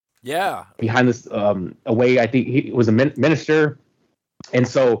 Yeah. Behind this away, I think he was a minister. And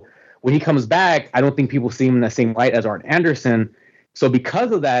so when he comes back, I don't think people see him in the same light as Arn Anderson. So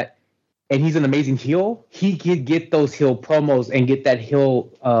because of that, and he's an amazing heel, he could get those heel promos and get that heel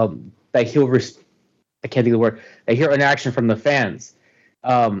I can't think of the word, that heel interaction from the fans.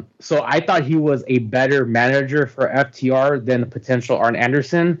 So I thought he was a better manager for FTR than a potential Arn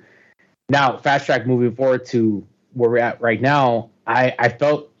Anderson. Now, fast track moving forward to where we're at right now, I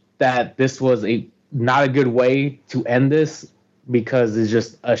felt that this was not a good way to end this, because it's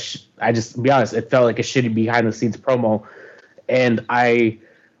just to be honest, it felt like a shitty behind the scenes promo. And I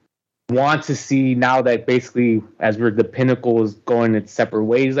want to see now that basically, as the Pinnacle is going its separate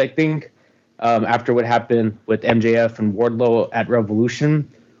ways, I think, after what happened with MJF and Wardlow at Revolution,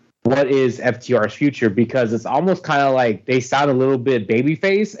 what is FTR's future? Because it's almost kind of like they sound a little bit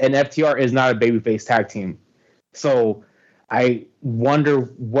babyface, and FTR is not a babyface tag team. So I wonder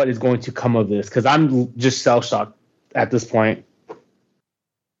what is going to come of this, because I'm just shell-shocked at this point.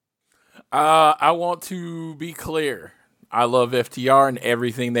 I want to be clear. I love FTR and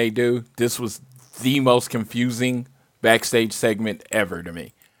everything they do. This was the most confusing backstage segment ever to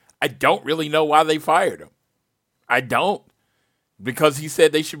me. I don't really know why they fired him. I don't. Because he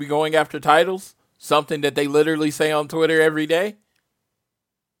said they should be going after titles? Something that they literally say on Twitter every day?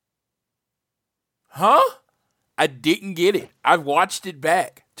 Huh? I didn't get it. I've watched it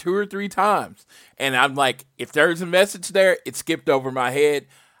back 2 or 3 times. And I'm like, if there's a message there, it skipped over my head.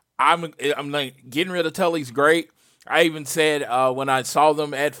 I'm like, getting rid of Tully's great. I even said when I saw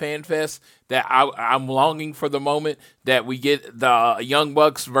them at FanFest that I'm longing for the moment that we get the Young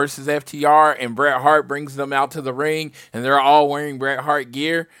Bucks versus FTR and Bret Hart brings them out to the ring and they're all wearing Bret Hart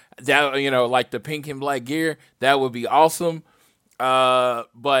gear. That, like the pink and black gear. That would be awesome.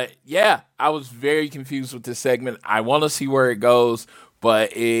 But yeah, I was very confused with this segment. I want to see where it goes,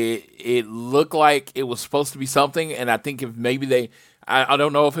 but it looked like it was supposed to be something. And I think if maybe I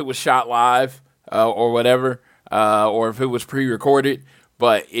don't know if it was shot live or whatever. Or if it was pre-recorded,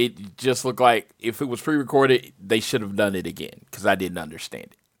 but it just looked like if it was pre-recorded, they should have done it again, because I didn't understand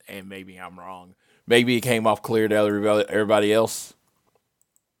it. And maybe I'm wrong. Maybe it came off clear to everybody else.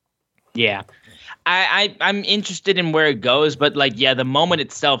 Yeah. I'm interested in where it goes, but the moment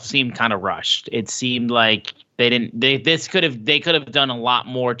itself seemed kind of rushed. It seemed like they could have done a lot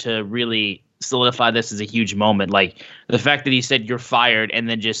more to really solidify this as a huge moment. Like the fact that he said you're fired and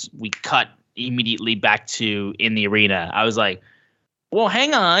then we cut immediately back to in the arena. I was like, well,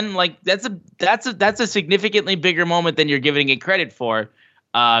 hang on. Like that's a significantly bigger moment than you're giving it credit for.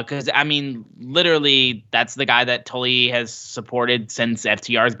 Cause I mean, literally that's the guy that Tully has supported since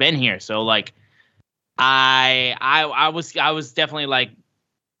FTR's been here. So like, I was definitely like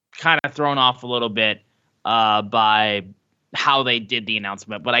kind of thrown off a little bit, by how they did the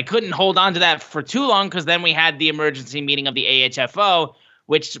announcement, but I couldn't hold on to that for too long. Cause then we had the emergency meeting of the AHFO,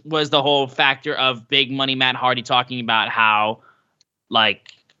 which was the whole factor of Big Money Matt Hardy talking about how,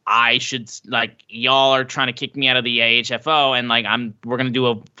 like, I should, like, y'all are trying to kick me out of the AHFO, and like we're gonna do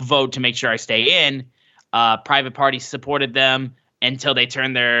a vote to make sure I stay in. Private Party supported them until they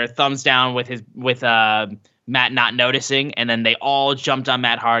turned their thumbs down with Matt not noticing, and then they all jumped on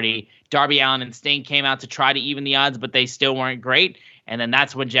Matt Hardy. Darby Allin and Sting came out to try to even the odds, but they still weren't great. And then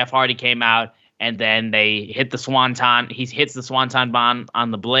that's when Jeff Hardy came out. And then they hit the swanton. He hits the swanton bomb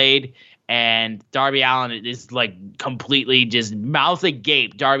on the Blade, and Darby Allin is like completely just mouth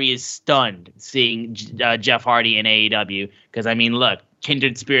agape. Darby is stunned seeing Jeff Hardy in AEW, because I mean, look,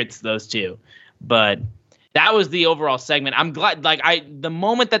 kindred spirits, those two. But that was the overall segment. I'm glad, like, the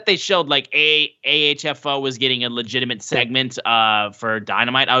moment that they showed like AHFO was getting a legitimate segment for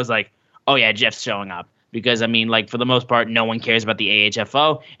Dynamite, I was like, oh yeah, Jeff's showing up. Because, I mean, like, for the most part, no one cares about the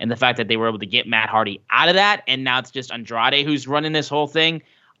AHFO. And the fact that they were able to get Matt Hardy out of that, and now it's just Andrade who's running this whole thing.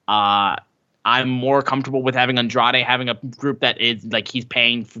 I'm more comfortable with having Andrade having a group that is, like, he's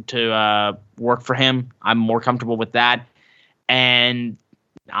paying to work for him. I'm more comfortable with that. And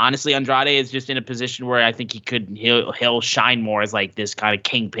honestly, Andrade is just in a position where I think he'll shine more as, like, this kind of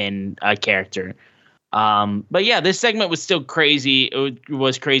kingpin character. But, yeah, this segment was still crazy. It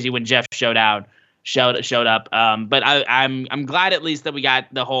was crazy when Jeff showed up. But I'm glad at least that we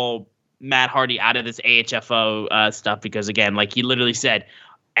got the whole Matt Hardy out of this AHFO stuff, because again, like he literally said,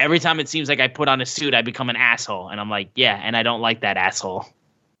 every time it seems like I put on a suit, I become an asshole. And I'm like, yeah, and I don't like that asshole.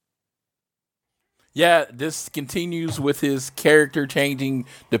 Yeah, this continues with his character changing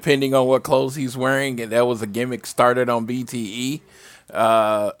depending on what clothes he's wearing, and that was a gimmick started on BTE.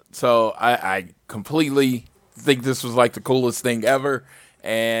 So I completely think this was like the coolest thing ever.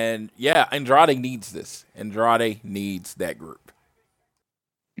 And yeah, Andrade needs this. Andrade needs that group.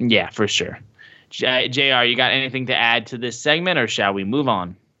 Yeah, for sure. JR, you got anything to add to this segment, or shall we move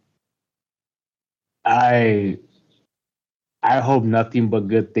on? I hope nothing but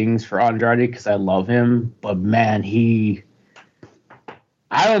good things for Andrade because I love him. But man,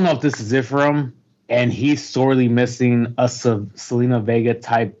 I don't know if this is it for him. And he's sorely missing a Selena Vega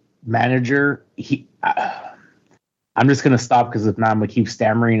type manager. I'm just going to stop because if not, I'm going to keep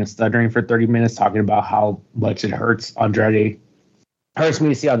stammering and stuttering for 30 minutes talking about how much it hurts Andrade. Hurts me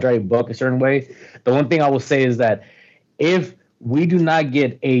to see Andrade book a certain way. The one thing I will say is that if we do not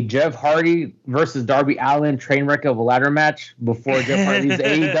get a Jeff Hardy versus Darby Allin train wreck of a ladder match before Jeff Hardy leaves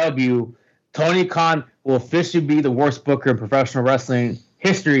AEW, Tony Khan will officially be the worst booker in professional wrestling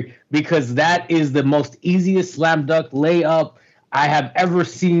history, because that is the most easiest slam dunk layup I have ever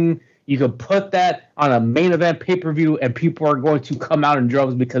seen. You could put that on a main event pay-per-view and people are going to come out in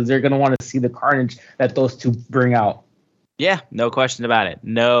droves because they're going to want to see the carnage that those two bring out. Yeah, no question about it.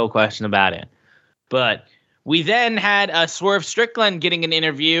 No question about it. But we then had Swerve Strickland getting an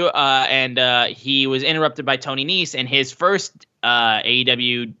interview, and he was interrupted by Tony Nese, and his first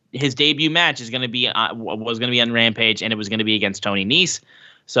AEW, his debut match was going to be on Rampage, and it was going to be against Tony Nese.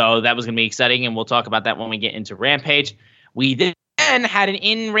 So that was going to be exciting, and we'll talk about that when we get into Rampage. We then had an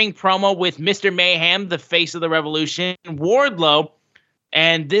in-ring promo with Mr. Mayhem, the face of the Revolution, Wardlow,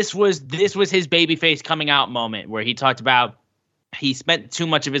 and this was his babyface coming out moment where he talked about he spent too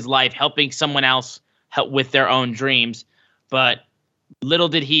much of his life helping someone else help with their own dreams, but little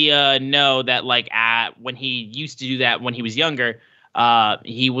did he know that when he used to do that when he was younger,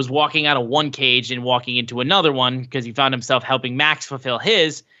 he was walking out of one cage and walking into another one because he found himself helping Max fulfill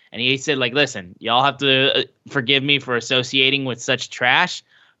his. And he said, listen, y'all have to forgive me for associating with such trash,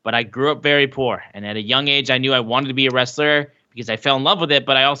 but I grew up very poor. And at a young age, I knew I wanted to be a wrestler because I fell in love with it,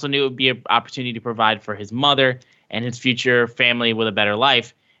 but I also knew it would be an opportunity to provide for his mother and his future family with a better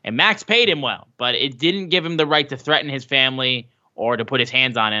life. And Max paid him well, but it didn't give him the right to threaten his family or to put his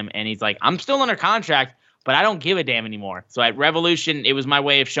hands on him. And he's like, I'm still under contract, but I don't give a damn anymore. So at Revolution, it was my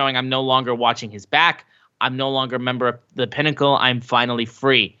way of showing I'm no longer watching his back. I'm no longer a member of the Pinnacle. I'm finally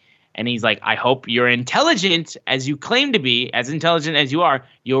free. And he's like, I hope you're intelligent as you claim to be, as intelligent as you are.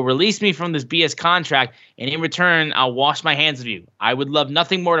 You'll release me from this BS contract, and in return, I'll wash my hands of you. I would love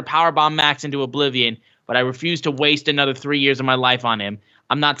nothing more to powerbomb Max into oblivion, but I refuse to waste another 3 years of my life on him.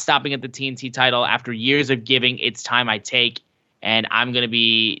 I'm not stopping at the TNT title after years of giving. It's time I take, and I'm going to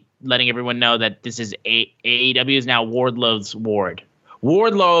be letting everyone know that this is AEW is now Wardlow's ward.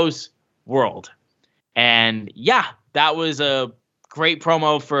 Wardlow's world. And yeah, that was a great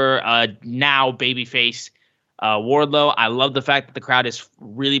promo for now babyface Wardlow. I love the fact that the crowd is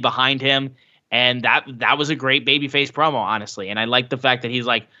really behind him, and that was a great babyface promo, honestly. And I like the fact that he's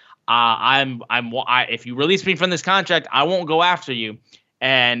like, if you release me from this contract, I won't go after you,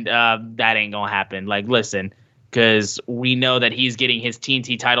 and that ain't gonna happen. Listen, because we know that he's getting his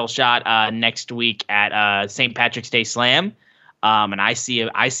TNT title shot next week at St. Patrick's Day Slam, and I see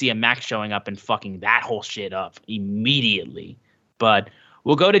a Max showing up and fucking that whole shit up immediately. But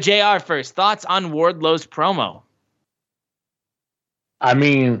we'll go to JR first. Thoughts on Wardlow's promo? I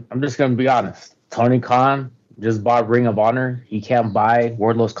mean, I'm just going to be honest. Tony Khan just bought Ring of Honor. He can't buy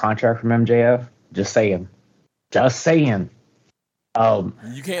Wardlow's contract from MJF. Just saying. Just saying. You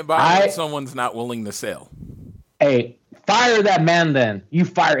can't buy what someone's not willing to sell. Hey, fire that man then. You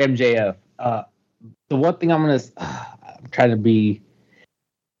fire MJF. The one thing I'm trying to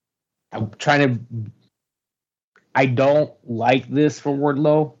I don't like this for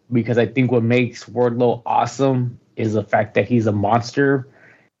Wardlow because I think what makes Wardlow awesome is the fact that he's a monster,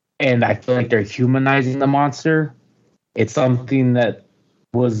 and I feel like they're humanizing the monster. It's something that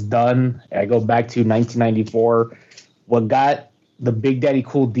was done. I go back to 1994. What got the Big Daddy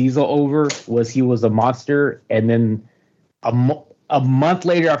Cool Diesel over was he was a monster, and then a month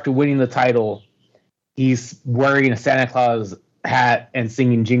later after winning the title, he's wearing a Santa Claus hat and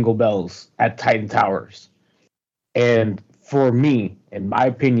singing Jingle Bells at Titan Towers. And for me, in my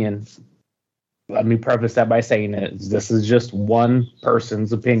opinion, let me preface that by saying it, this is just one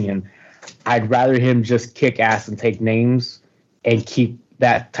person's opinion. I'd rather him just kick ass and take names and keep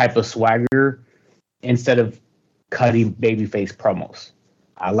that type of swagger instead of cutting babyface promos.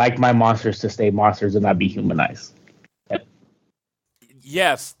 I like my monsters to stay monsters and not be humanized.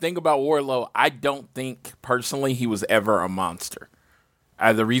 Yes, think about Wardlow. I don't think personally he was ever a monster.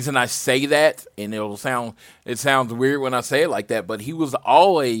 The reason I say that, and it sounds weird when I say it like that, but he was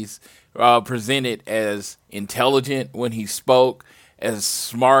always presented as intelligent when he spoke, as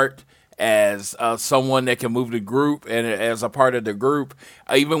smart, as someone that can move the group, and as a part of the group.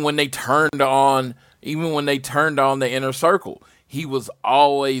 Even when they turned on the Inner Circle, he was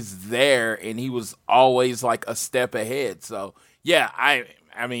always there, and he was always like a step ahead. So yeah,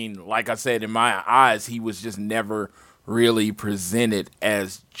 I mean, like I said, in my eyes, he was just never really presented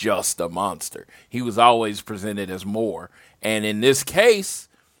as just a monster. He was always presented as more. And in this case,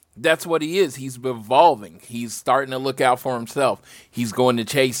 that's what he is. He's evolving. He's starting to look out for himself. He's going to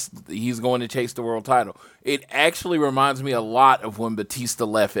chase the world title. It actually reminds me a lot of when Batista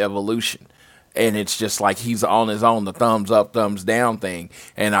left Evolution. And it's just like he's on his own, the thumbs up, thumbs down thing.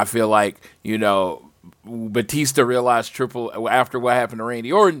 And I feel like, Batista realized after what happened to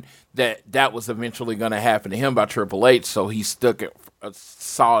Randy Orton that was eventually going to happen to him by Triple H, so he stuck it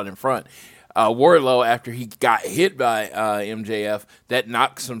solid in front. Wardlow, after he got hit by MJF, that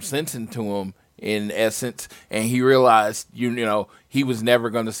knocked some sense into him in essence, and he realized he was never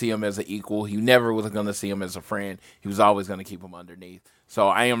going to see him as an equal. He never was going to see him as a friend. He was always going to keep him underneath. So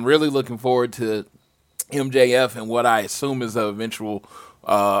I am really looking forward to MJF and what I assume is an eventual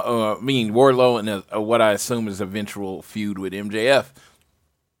Wardlow and what I assume is eventual feud with MJF.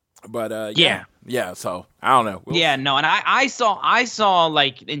 But yeah. So I don't know. And I saw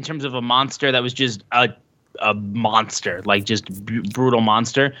like in terms of a monster that was just a monster, like just brutal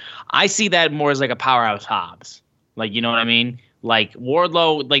monster. I see that more as like a powerhouse Hobbs. Like, you know what I mean? Like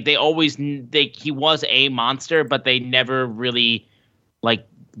Wardlow, like he was a monster, but they never really like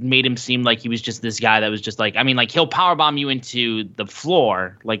made him seem like he was just this guy that was just like, I mean, like he'll powerbomb you into the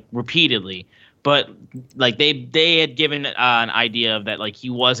floor like repeatedly, but like they had given an idea of that, like he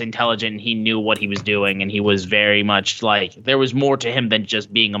was intelligent and he knew what he was doing, and he was very much like there was more to him than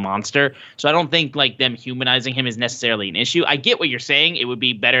just being a monster. So I don't think like them humanizing him is necessarily an issue. I get what you're saying. It would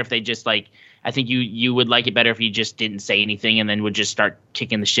be better if they just like, I think you would like it better if you just didn't say anything and then would just start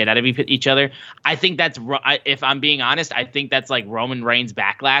kicking the shit out of each other. I think that's, if I'm being honest, I think that's like Roman Reigns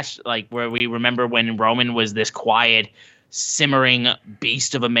Backlash, like where we remember when Roman was this quiet, simmering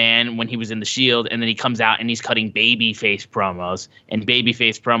beast of a man when he was in the Shield, and then he comes out and he's cutting babyface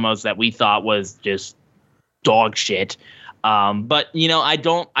promos that we thought was just dog shit. But I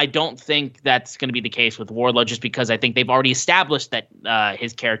don't think that's going to be the case with Wardlow, just because I think they've already established that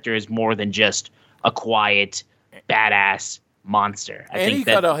his character is more than just a quiet, badass monster. And he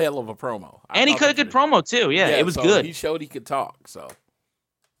cut a hell of a promo. And he cut a good promo too. Yeah, it was good. He showed he could talk. So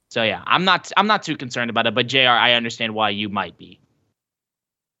yeah, I'm not too concerned about it. But JR, I understand why you might be.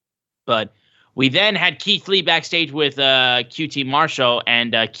 But we then had Keith Lee backstage with QT Marshall,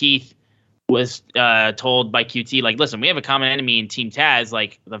 and Keith was told by QT, like, listen, we have a common enemy in Team Taz.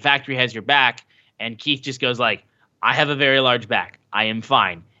 Like, the factory has your back. And Keith just goes like, I have a very large back. I am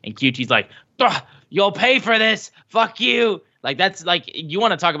fine. And QT's like, you'll pay for this. Fuck you. Like, that's like, you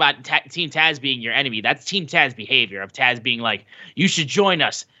want to talk about Team Taz being your enemy. That's Team Taz behavior of Taz being like, you should join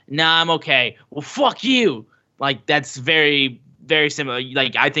us. Nah, I'm okay. Well, fuck you. Like, that's very, very similar.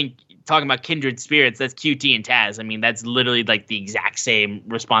 Like, I think talking about kindred spirits, that's QT and Taz. I mean, that's literally like the exact same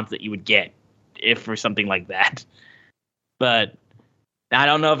response that you would get if for something like that. But I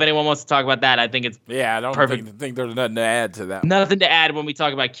don't know if anyone wants to talk about that. I think it's I don't perfect. think there's nothing to add to that. Nothing to add when we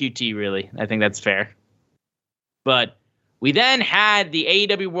talk about QT, really. I think that's fair. But we then had the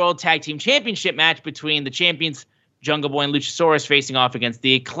AEW World Tag Team Championship match between the champions Jungle Boy and Luchasaurus facing off against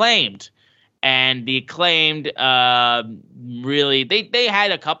the Acclaimed. And the Acclaimed really, they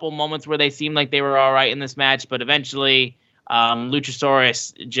had a couple moments where they seemed like they were all right in this match, but eventually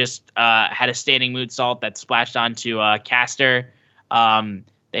Luchasaurus just had a standing moonsault that splashed onto Caster.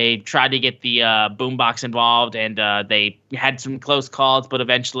 They tried to get the boombox involved, and they had some close calls, but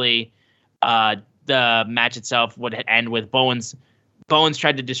eventually the match itself would end with Bowens. Bowens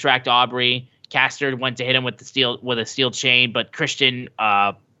tried to distract Aubrey. Caster went to hit him with a steel chain, but Christian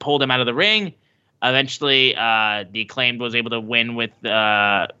pulled him out of the ring. Eventually, the Acclaimed was able to win with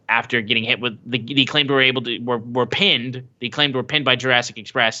after getting hit with the Acclaimed were pinned. The Acclaimed were pinned by Jurassic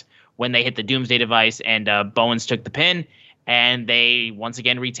Express when they hit the Doomsday device, and Bowens took the pin, and they once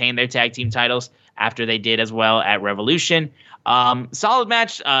again retained their tag team titles after they did as well at Revolution. Solid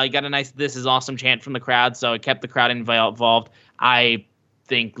match. You got a nice "This is awesome" chant from the crowd, so it kept the crowd involved. I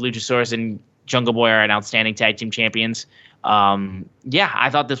think Luchasaurus and Jungle Boy are an outstanding tag team champions. I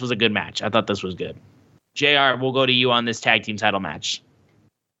thought this was a good match. I thought this was good. JR, we'll go to you on this tag team title match.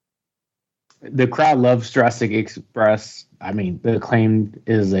 The crowd loves Jurassic Express. I mean, the Acclaimed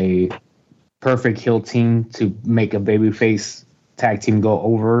is a perfect heel team to make a babyface tag team go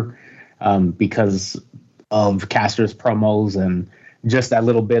over because of Caster's promos and just that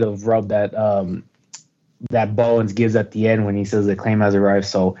little bit of rub that that Bowens gives at the end when he says the Acclaim has arrived.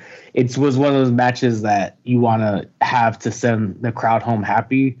 So it was one of those matches that you want to have to send the crowd home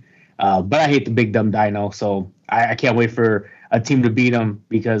happy. But I hate the Big Dumb Dino, so I can't wait for a team to beat him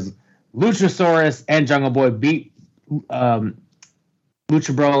because Luchasaurus and Jungle Boy beat Lucha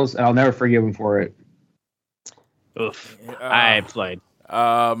Bros, and I'll never forgive him for it. Oof. I played.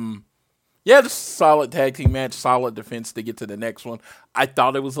 Yeah, just solid tag team match, solid defense to get to the next one. I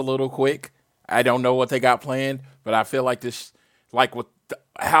thought it was a little quick. I don't know what they got planned, but I feel like this, like with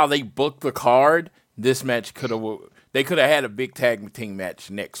how they booked the card, this match could have had a big tag team match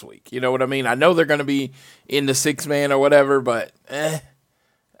next week. You know what I mean? I know they're going to be in the 6-man or whatever, but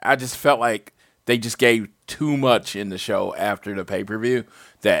I just felt like they just gave too much in the show after the pay-per-view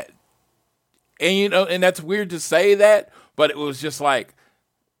and that's weird to say that, but it was just like,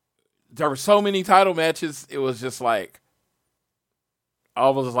 there were so many title matches. It was just like,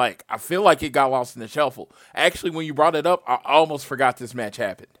 I feel like it got lost in the shuffle. Actually, when you brought it up, I almost forgot this match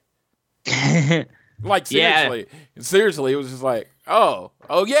happened. Like, seriously. Yeah. Seriously, it was just like, oh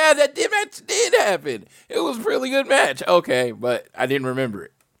yeah, that match did happen. It was a really good match. Okay, but I didn't remember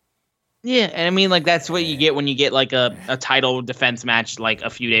it. Yeah, and I mean, like, that's what you get when you get, like, a title defense match, like, a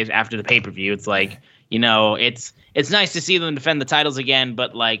few days after the pay-per-view. It's like, you know, it's nice to see them defend the titles again,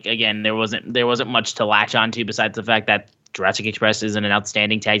 but, like, again, there wasn't much to latch onto besides the fact that Jurassic Express is an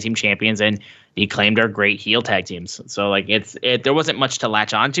outstanding tag team champions, and the Acclaimed are great heel tag teams. So, like, there wasn't much to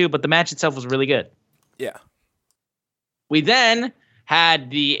latch onto, but the match itself was really good. Yeah. We then had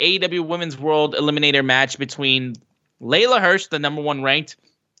the AEW Women's World Eliminator match between Layla Hirsch, the number 1 ranked,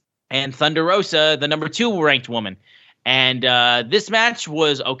 and Thunder Rosa, the number 2 ranked woman. And this match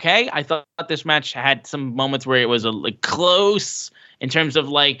was okay. I thought this match had some moments where it was close in terms of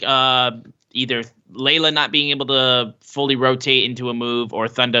either Layla not being able to fully rotate into a move or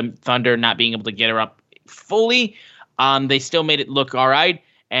Thunder not being able to get her up fully. They still made it look all right.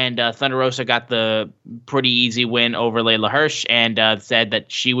 And Thunder Rosa got the pretty easy win over Layla Hirsch and said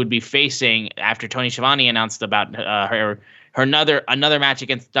that she would be facing, after Tony Schiavone announced about her another match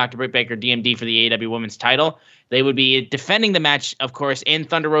against Dr. Britt Baker, DMD, for the AEW Women's title. They would be defending the match, of course, in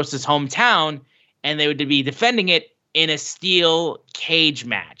Thunder Rosa's hometown, and they would be defending it in a steel cage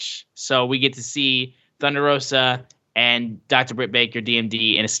match. So we get to see Thunder Rosa and Dr. Britt Baker,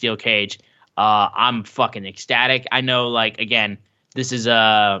 DMD, in a steel cage. I'm fucking ecstatic. I know, like, again, this is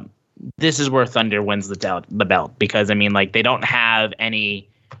where Thunder wins the belt because, I mean, like, they don't have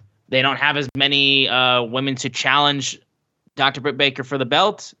as many women to challenge Dr. Britt Baker for the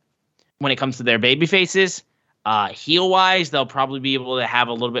belt when it comes to their baby faces. Heel-wise, they'll probably be able to have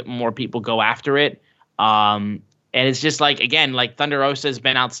a little bit more people go after it. And it's just like, again, like, Thunder Rosa has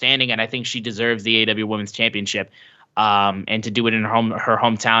been outstanding, and I think she deserves the AEW Women's Championship. And to do it in her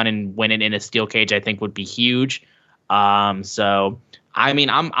hometown and win it in a steel cage, I think would be huge. So I mean,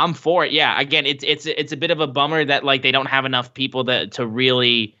 I'm for it. Yeah, again, it's a bit of a bummer that, like, they don't have enough people to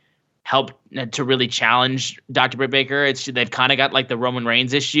really help to really challenge Dr. Britt Baker. They've kind of got like the Roman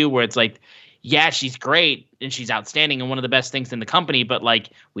Reigns issue where it's like, yeah, she's great and she's outstanding and one of the best things in the company, but, like,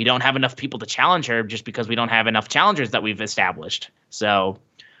 we don't have enough people to challenge her just because we don't have enough challengers that we've established. So,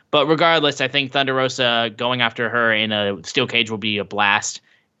 but regardless, I think Thunder Rosa going after her in a steel cage will be a blast.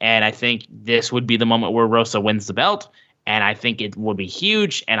 And I think this would be the moment where Rosa wins the belt. And I think it will be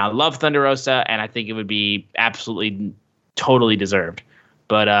huge. And I love Thunder Rosa. And I think it would be absolutely, totally deserved.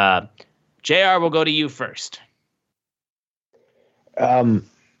 But JR, we'll go to you first. Probably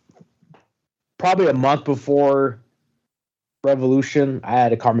a month before Revolution, I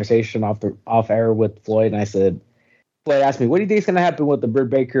had a conversation off air with Floyd, and I said, Floyd asked me, what do you think is going to happen with the Britt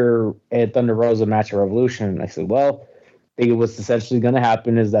Baker and Thunder Rosa match at Revolution? And I said, well, I think what's essentially going to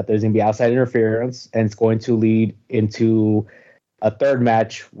happen is that there's going to be outside interference, and it's going to lead into a third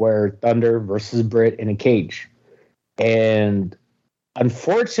match where Thunder versus Britt in a cage. And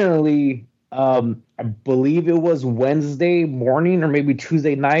unfortunately, I believe it was Wednesday morning or maybe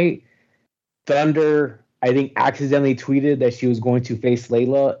Tuesday night, Thunder, I think, accidentally tweeted that she was going to face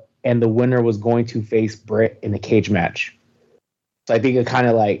Layla, and the winner was going to face Britt in a cage match. So I think it kind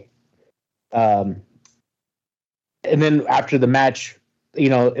of like, and then after the match,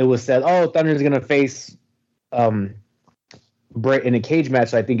 it was said, oh, Thunder's going to face Britt in a cage match.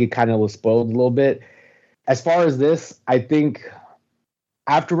 So I think it kind of was spoiled a little bit. As far as this, I think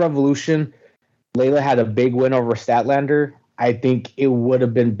after Revolution, Layla had a big win over Statlander. I think it would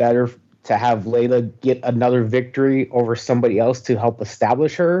have been better to have Layla get another victory over somebody else to help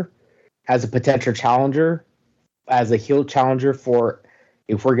establish her as a potential challenger, as a heel challenger for,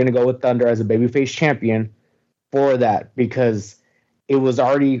 if we're going to go with Thunder as a babyface champion, for that, because it was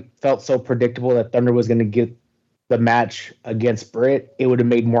already felt so predictable that Thunder was going to get the match against Britt. It would have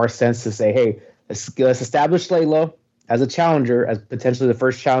made more sense to say, hey, let's establish Layla as a challenger, as potentially the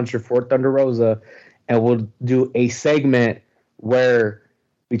first challenger for Thunder Rosa, and we'll do a segment where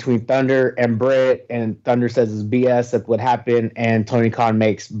between Thunder and Britt, and Thunder says it's BS, that would happen, and Tony Khan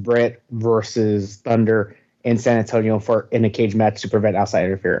makes Britt versus Thunder in San Antonio in a cage match to prevent outside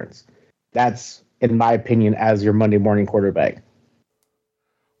interference. That's, in my opinion, as your Monday morning quarterback.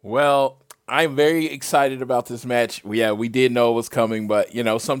 Well, I'm very excited about this match. Yeah, we did know it was coming, but,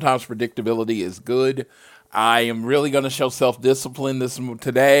 sometimes predictability is good. I am really going to show self-discipline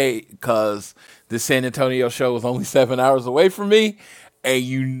today because the San Antonio show is only 7 hours away from me.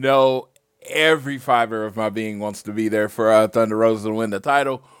 And every fiber of my being wants to be there for Thunder Rosa to win the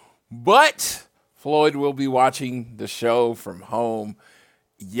title. But Floyd will be watching the show from home.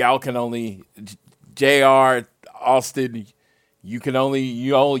 Y'all can only, JR, Austin,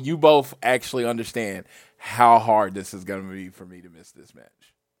 you both actually understand how hard this is going to be for me to miss this match.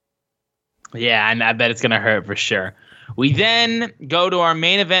 Yeah, and I bet it's going to hurt for sure. We then go to our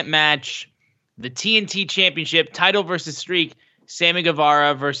main event match, the TNT Championship, title versus streak, Sammy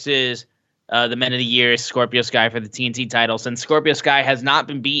Guevara versus the Men of the Year, Scorpio Sky, for the TNT title. Since Scorpio Sky has not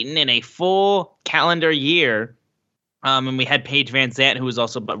been beaten in a full calendar year, and we had Paige Van Zant, who was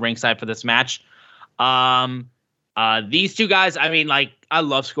also ringside for this match. These two guys, I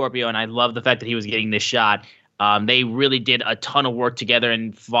love Scorpio, and I love the fact that he was getting this shot. They really did a ton of work together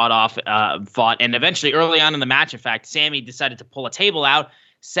and fought. And eventually, early on in the match, in fact, Sammy decided to pull a table out,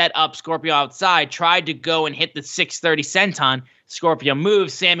 set up Scorpio outside, tried to go and hit the 630 senton. Scorpio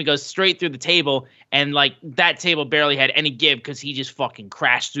moves, Sammy goes straight through the table, and that table barely had any give because he just fucking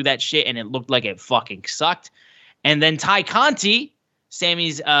crashed through that shit, and it looked like it fucking sucked. And then Ty Conti,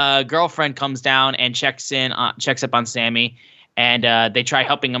 Sammy's girlfriend, comes down and checks up on Sammy, and they try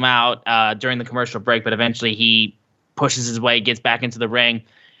helping him out during the commercial break, but eventually he pushes his way, gets back into the ring.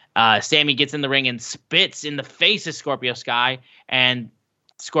 Sammy gets in the ring and spits in the face of Scorpio Sky, and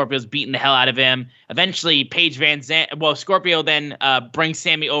Scorpio's beating the hell out of him. Eventually, Paige Van Zant, Scorpio then brings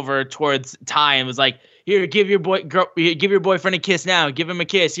Sammy over towards Ty and was like, "Here, give your boyfriend a kiss now. Give him a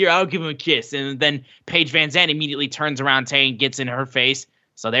kiss. Here, I'll give him a kiss." And then Paige Van Zant immediately turns around, Tay, and gets in her face.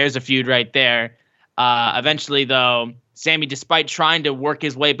 So there's a feud right there. Eventually, though, Sammy, despite trying to work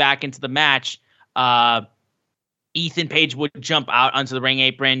his way back into the match, Ethan Page would jump out onto the ring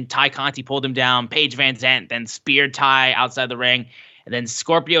apron. Ty Conti pulled him down. Paige Van Zant then speared Ty outside the ring. And then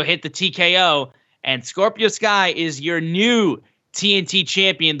Scorpio hit the TKO. And Scorpio Sky is your new TNT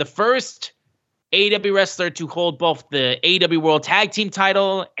champion, the first AEW wrestler to hold both the AEW World Tag Team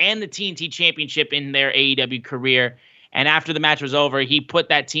title and the TNT Championship in their AEW career. And after the match was over, he put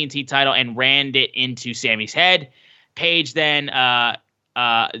that TNT title and rammed it into Sammy's head. Paige Van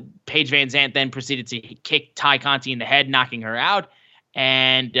Zant then proceeded to kick Ty Conti in the head, knocking her out.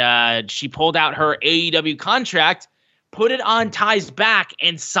 And she pulled out her AEW contract, put it on Ty's back,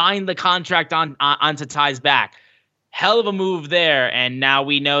 and signed the contract onto Ty's back. Hell of a move there, and now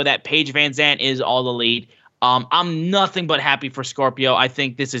we know that Paige Van Zant is All Elite. I'm nothing but happy for Scorpio. I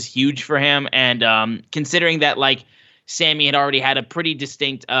think this is huge for him, and considering that Sammy had already had a pretty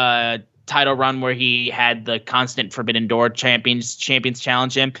distinct title run where he had the constant Forbidden Door champions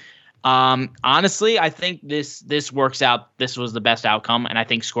challenge him. Honestly, I think this works out. This was the best outcome, and I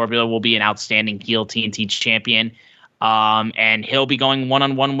think Scorpio will be an outstanding heel TNT champion. And he'll be going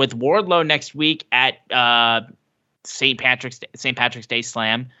one-on-one with Wardlow next week at St. Patrick's Day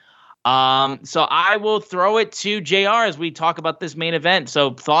Slam. So I will throw it to JR as we talk about this main event.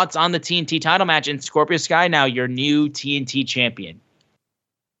 So thoughts on the TNT title match and Scorpio Sky now your new TNT champion.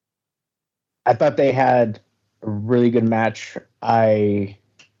 I thought they had a really good match. I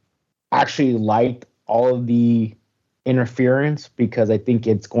actually liked all of the interference because I think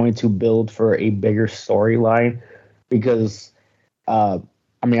it's going to build for a bigger storyline. Because,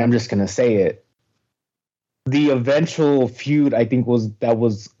 I'm just going to say it. The eventual feud I think was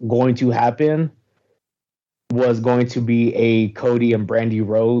going to happen was going to be a Cody and Brandy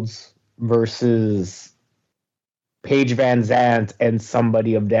Rhodes versus Paige Van Zandt and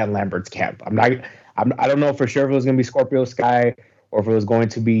somebody of Dan Lambert's camp. I don't know for sure if it was going to be Scorpio Sky or if it was going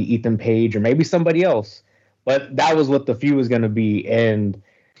to be Ethan Page or maybe somebody else, but that was what the feud was going to be. And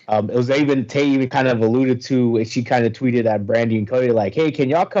it was even Tay even kind of alluded to. She kind of tweeted at Brandy and Cody like, "Hey, can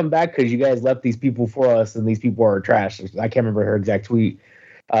y'all come back because you guys left these people for us and these people are trash." I can't remember her exact tweet.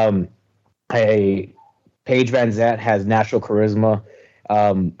 Paige Van Zandt has natural charisma.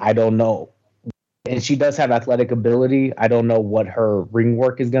 I don't know, and she does have athletic ability. I don't know what her ring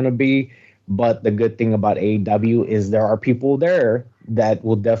work is going to be, but the good thing about AEW is there are people there that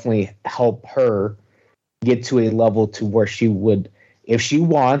will definitely help her get to a level to where she would, if she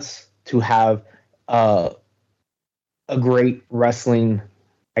wants to have a great wrestling,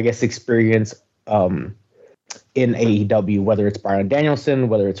 I guess, experience in AEW, whether it's Bryan Danielson,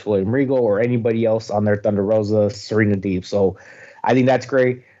 whether it's William Regal, or anybody else on their Thunder Rosa, Serena Deeb. So I think that's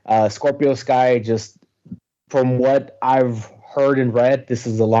great. Scorpio Sky, just from what I've heard and read, this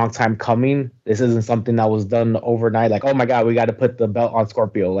is a long time coming. This isn't something that was done overnight. Like, oh my God, we got to put the belt on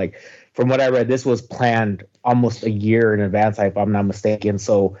Scorpio. Like, from what I read, this was planned almost a year in advance, if I'm not mistaken.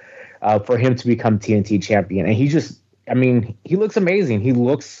 So for him to become TNT champion, and he looks amazing. He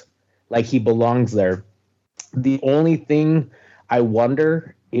looks like he belongs there. The only thing I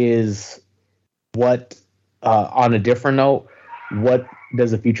wonder is what, on a different note, what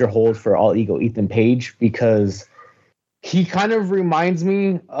does the future hold for All Ego Ethan Page? Because he kind of reminds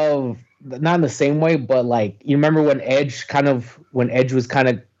me of, not in the same way, but like, you remember when Edge was kind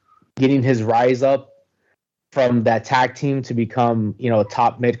of getting his rise up from that tag team to become, a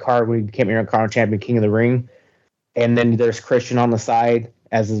top mid card when he became Intercontinental Champion, King of the Ring. And then there's Christian on the side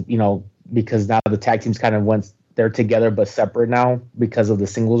because now the tag teams kind of they're together but separate now because of the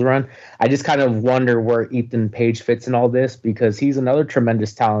singles run. I just kind of wonder where Ethan Page fits in all this, because he's another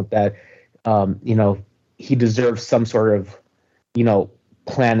tremendous talent that, he deserves some sort of,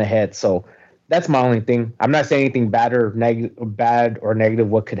 plan ahead. So that's my only thing. I'm not saying anything bad or negative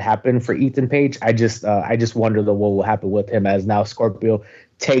what could happen for Ethan Page. I just wonder what will happen with him as now Scorpio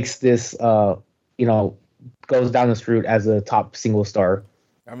takes this, goes down this route as a top single star.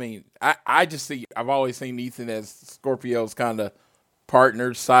 I mean, I've always seen Ethan as Scorpio's kind of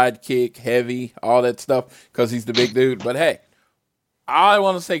partner, sidekick, heavy, all that stuff, because he's the big dude. But hey, I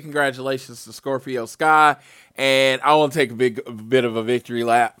want to say congratulations to Scorpio Sky, and I want to take a bit of a victory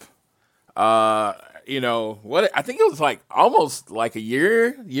lap. I think it was like almost like a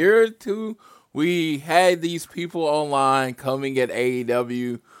year or two, we had these people online coming at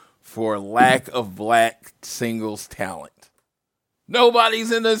AEW for lack of black singles talent.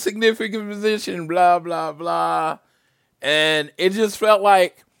 Nobody's in a significant position, blah, blah, blah. And it just felt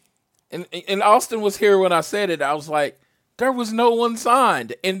like, and Austin was here when I said it, I was like, there was no one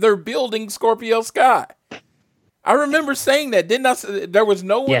signed, and they're building Scorpio Sky. I remember saying that, didn't I? Say there was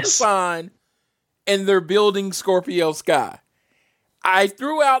no one to sign, and they're building Scorpio Sky. I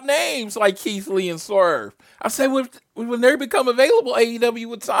threw out names like Keith Lee and Swerve. I said when they become available, AEW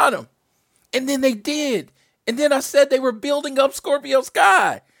would sign them. And then they did. And then I said they were building up Scorpio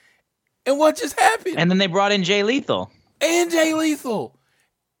Sky. And what just happened? And then they brought in Jay Lethal.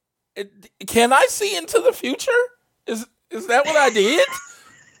 Can I see into the future? Is that what I did?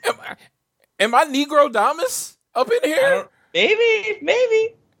 Am I Negro Damas up in here?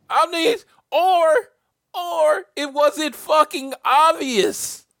 Maybe. I mean, or it wasn't fucking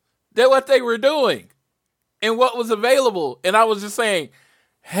obvious that what they were doing and what was available. And I was just saying,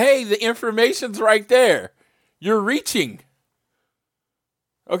 hey, the information's right there. You're reaching.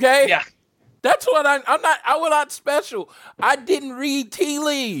 Okay? Yeah. That's what I was not special. I didn't read tea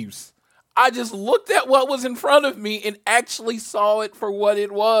leaves. I just looked at what was in front of me and actually saw it for what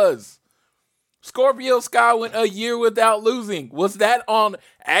it was. Scorpio Sky went a year without losing. Was that on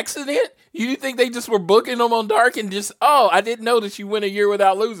accident? You think they just were booking them on Dark and just, I didn't know that you went a year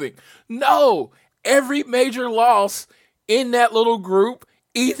without losing. No. Every major loss in that little group,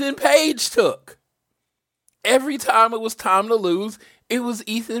 Ethan Page took. Every time it was time to lose, it was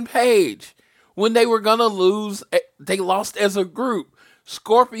Ethan Page. When they were going to lose, they lost as a group.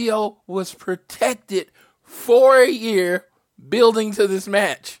 Scorpio was protected for a year building to this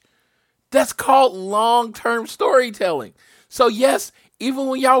match. That's called long-term storytelling. So yes, even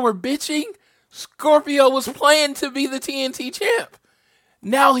when y'all were bitching, Scorpio was planned to be the TNT champ.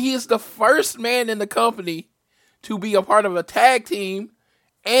 Now he is the first man in the company to be a part of a tag team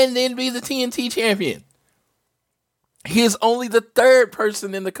and then be the TNT champion. He is only the third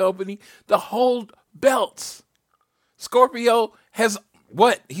person in the company to hold belts. Scorpio has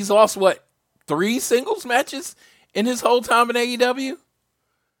he's lost 3 singles matches in his whole time in AEW?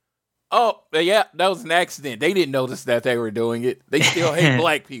 Oh, yeah, that was an accident. They didn't notice that they were doing it. They still hate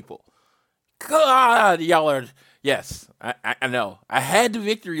black people. God, y'all are... Yes, I know. I had the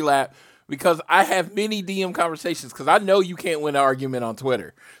victory lap because I have many DM conversations because I know you can't win an argument on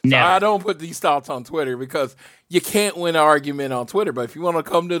Twitter. So I don't put these thoughts on Twitter because you can't win an argument on Twitter. But if you want to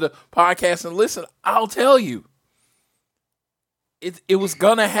come to the podcast and listen, I'll tell you. It was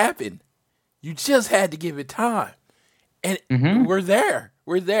going to happen. You just had to give it time. And we're there.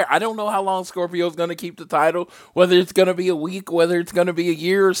 We're there. I don't know how long Scorpio's going to keep the title, whether it's going to be a week, whether it's going to be a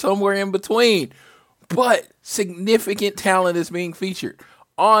year, or somewhere in between. But significant talent is being featured.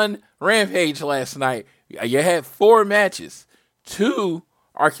 On Rampage last night, you had 4 matches. 2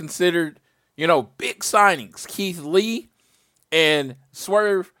 are considered, big signings. Keith Lee and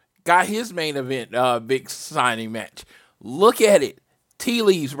Swerve got his main event big signing match. Look at it. Tea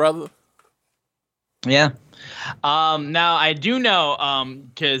leaves, brother. Yeah. Now I do know,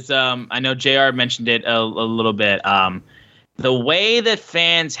 because I know JR mentioned it a little bit. The way that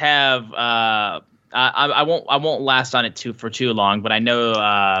fans have, I won't last on it for too long, but I know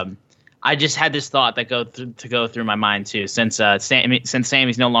I just had this thought that go through my mind too. Since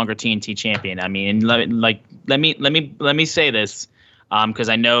Sammy's no longer TNT champion, I mean, let me say this, because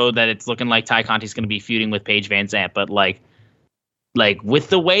I know that it's looking like Ty Conti's going to be feuding with Paige Van Zandt, but like with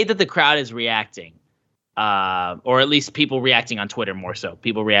the way that the crowd is reacting. Or at least people reacting on Twitter more so.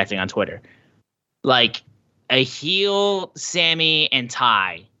 People reacting on Twitter. Like, a heel Sammy and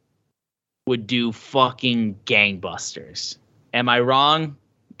Ty would do fucking gangbusters. Am I wrong?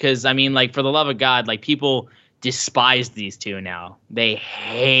 Because, I mean, like, for the love of God, like, people despise these two now. They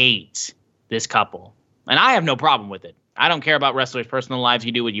hate this couple. And I have no problem with it. I don't care about wrestlers' personal lives.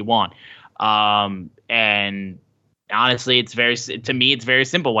 You do what you want. And... honestly, it's very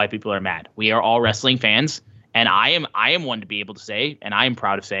simple why people are mad. We are all wrestling fans, and I am one to be able to say, and I am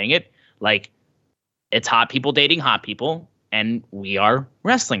proud of saying it, like, it's hot people dating hot people, and we are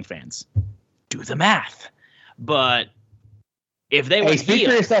wrestling fans. Do the math. But if they were speak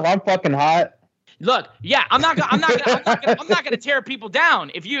for yourself, I'm fucking hot. Look, yeah, I'm not gonna tear people down.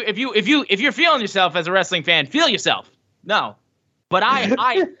 If you're feeling yourself as a wrestling fan, feel yourself. No. But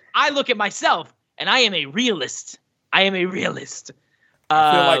I look at myself and I am a realist. I I feel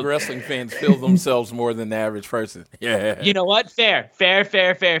like wrestling fans feel themselves more than the average person. Yeah. You know what? Fair.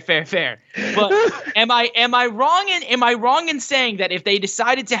 But am I wrong in saying that if they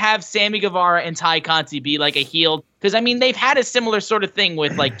decided to have Sammy Guevara and Ty Conti be like a heel, because I mean they've had a similar sort of thing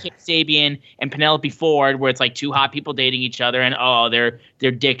with like Kip Sabian and Penelope Ford, where it's like 2 hot people dating each other and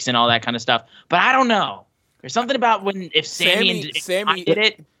they're dicks and all that kind of stuff. But I don't know. There's something about if Sammy did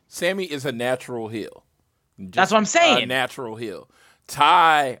it. Sammy is a natural heel. That's what I'm saying. A natural heel.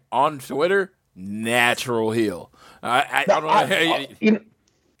 Ty on Twitter, natural heel. I don't know.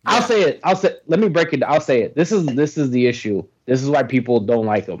 I'll say it. Let me break it. I'll say it. This is the issue. This is why people don't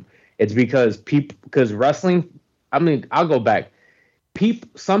like him. It's because wrestling. I mean, I'll go back.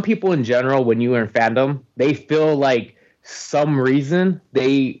 Some people in general, when you are in fandom, they feel like some reason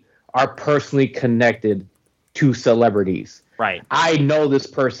they are personally connected to celebrities. Right. I know this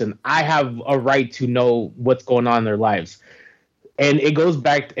person. I have a right to know what's going on in their lives. And it goes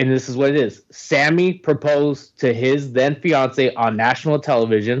back, and this is what it is. Sammy proposed to his then fiance on national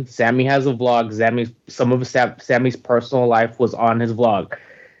television. Sammy has a vlog. Sammy's personal life was on his vlog.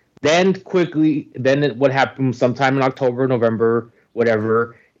 Then what happened sometime in October, November,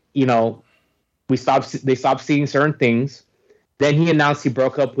 whatever, they stopped seeing certain things. Then he announced he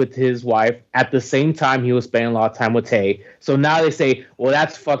broke up with his wife. At the same time, he was spending a lot of time with Tay. So now they say, well,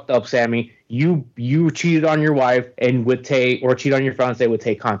 that's fucked up, Sammy. You cheated on your wife and with Tay, or cheated on your fiance with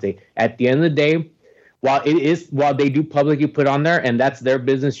Tay Conti. At the end of the day, while they do publicly put on there, and that's their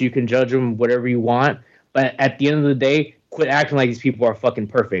business, you can judge them whatever you want. But at the end of the day, quit acting like these people are fucking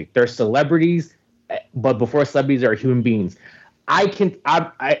perfect. They're celebrities, but before celebrities, they're human beings. I'll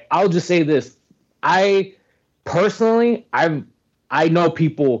just say this. Personally, I know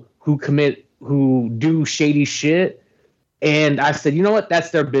people who do shady shit, and I said, you know what? That's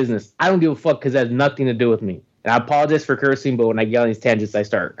their business. I don't give a fuck because that has nothing to do with me. And I apologize for cursing, but when I get on these tangents,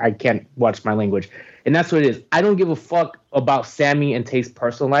 I can't watch my language. And that's what it is. I don't give a fuck about Sami and Tay's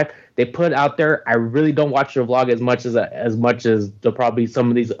personal life. They put it out there. I really don't watch their vlog as much as probably some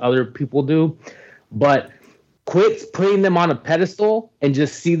of these other people do. But quit putting them on a pedestal and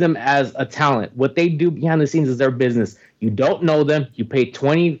just see them as a talent. What they do behind the scenes is their business. You don't know them. You pay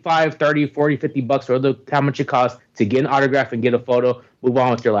 25, 30, 40, 50 bucks or how much it costs to get an autograph and get a photo, move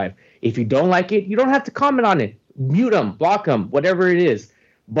on with your life. If you don't like it, you don't have to comment on it. Mute them, block them, whatever it is.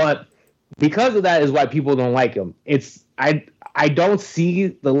 But because of that is why people don't like him. I don't see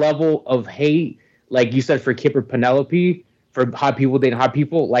the level of hate, like you said, for Kip or Penelope, for hot people dating hot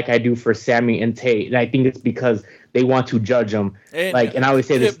people, like I do for Sami and Tay. And I think it's because they want to judge them. And I always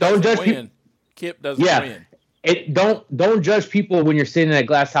say this: don't judge people. Kip doesn't win. Don't judge people when you're sitting in a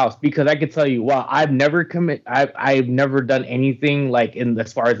glass house, because I can tell you, wow, I've never done anything like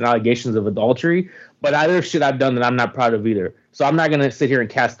as far as allegations of adultery, but other shit I've done that I'm not proud of either. So I'm not gonna sit here and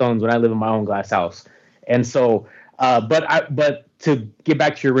cast stones when I live in my own glass house. And so, but to get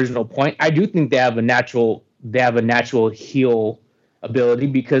back to your original point, I do think they have a natural heel ability,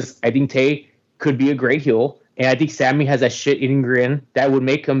 because I think Tay could be a great heel, and I think Sami has that shit-eating grin that would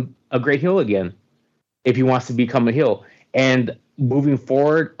make him a great heel again if he wants to become a heel. And moving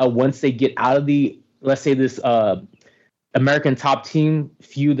forward, once they get out of let's say this American Top Team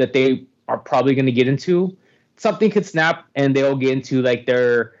feud that they are probably going to get into, something could snap and they'll get into like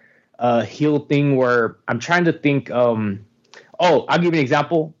their heel thing, where I'm trying to think. I'll give you an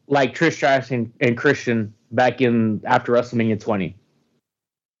example, like Trish Stratus and Christian back in after WrestleMania 20.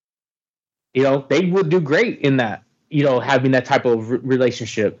 They would do great in that, having that type of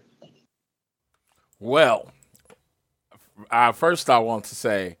relationship. Well, first I want to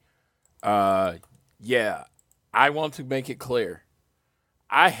say, I want to make it clear.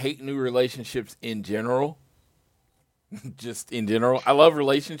 I hate new relationships in general. Just in general. I love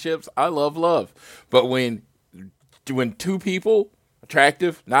relationships. I love love. But when two people,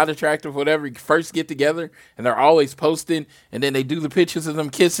 attractive, not attractive, whatever, first get together and they're always posting, and then they do the pictures of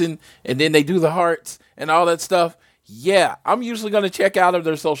them kissing, and then they do the hearts and all that stuff, yeah, I'm usually going to check out of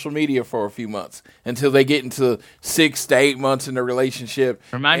their social media for a few months until they get into 6 to 8 months in a relationship.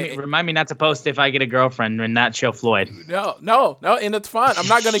 Remind me not to post if I get a girlfriend and not show Floyd. No, and it's fine. I'm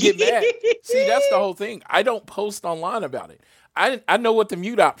not going to get mad. See, that's the whole thing. I don't post online about it. I know what the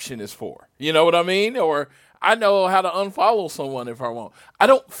mute option is for. You know what I mean? Or I know how to unfollow someone if I want. I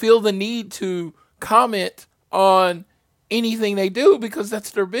don't feel the need to comment on anything they do, because that's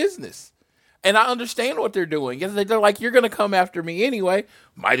their business. And I understand what they're doing. They're like, you're going to come after me anyway.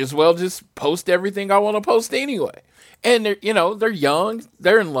 Might as well just post everything I want to post anyway. And they're young.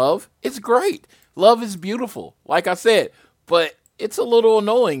 They're in love. It's great. Love is beautiful, like I said. But it's a little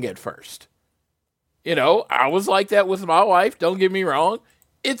annoying at first. I was like that with my wife. Don't get me wrong.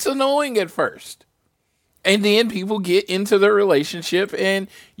 It's annoying at first. And then people get into their relationship, and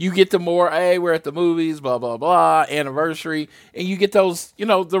you get the more, hey, we're at the movies, blah, blah, blah, anniversary. And you get those,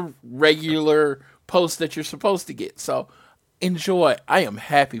 the regular posts that you're supposed to get. So enjoy. I am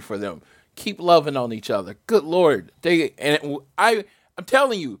happy for them. Keep loving on each other. Good Lord. I'm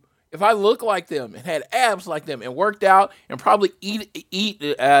telling you, if I look like them and had abs like them and worked out and probably eat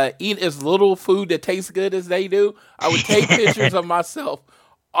as little food that tastes good as they do, I would take pictures of myself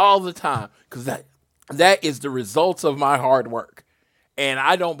all the time, because that is the results of my hard work. And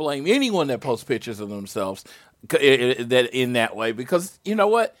I don't blame anyone that posts pictures of themselves that in that way, because you know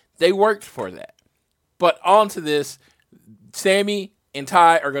what? They worked for that. But on to this, Sami and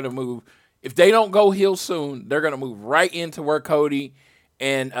Ty are going to move. If they don't go heel soon, they're going to move right into where Cody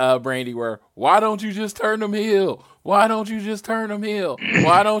and Brandy were. Why don't you just turn them heel? Why don't you just turn them heel?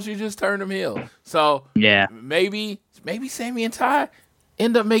 Why don't you just turn them heel? So yeah, maybe Sami and Ty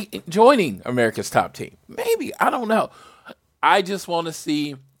end up joining America's Top Team. Maybe. I don't know. I just want to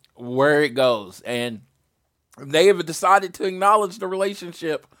see where it goes. And they have decided to acknowledge the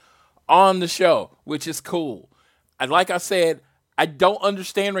relationship on the show, which is cool. And like I said, I don't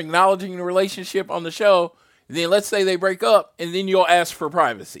understand acknowledging the relationship on the show. Then let's say they break up, and then you'll ask for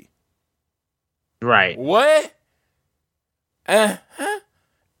privacy. Right. What? Hands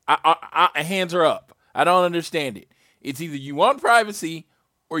are up. I don't understand it. It's either you want privacy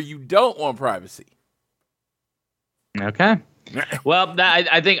or you don't want privacy. Okay. Well,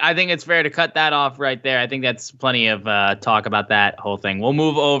 I think it's fair to cut that off right there. I think that's plenty of talk about that whole thing. We'll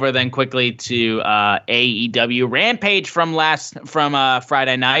move over then quickly to AEW Rampage from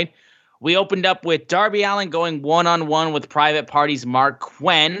Friday night. We opened up with Darby Allin going one-on-one with Private Party's Mark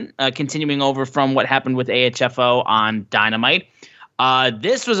Quinn, continuing over from what happened with AHFO on Dynamite.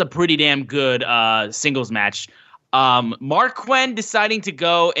 This was a pretty damn good singles match. Mark Quinn deciding to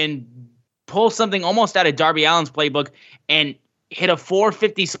go and pull something almost out of Darby Allin's playbook and hit a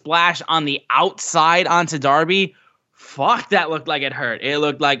 450 splash on the outside onto Darby. Fuck, that looked like it hurt. It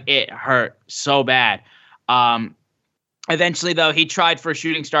looked like it hurt so bad. Eventually, though, he tried for a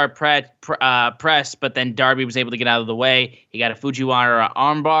shooting star press, but then Darby was able to get out of the way. He got a Fujiwara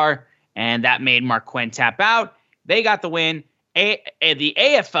armbar, and that made Mark Quinn tap out. They got the win. The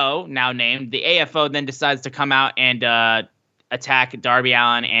AFO, now named, the AFO then decides to come out and attack Darby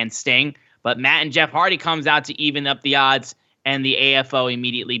Allin and Sting. But Matt and Jeff Hardy comes out to even up the odds, and the AFO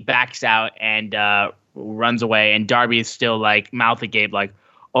immediately backs out and runs away. And Darby is still like mouth agape, like,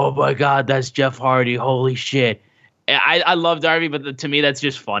 "Oh my God, that's Jeff Hardy! Holy shit!" I love Darby, but to me that's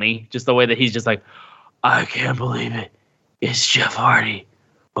just funny, just the way that he's just like, "I can't believe it! It's Jeff Hardy!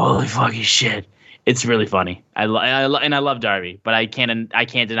 Holy fucking shit!" It's really funny. I love Darby, but I can't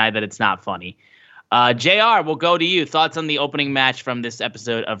deny that it's not funny. JR, we'll go to you. Thoughts on the opening match from this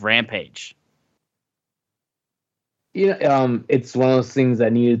episode of Rampage? It's one of those things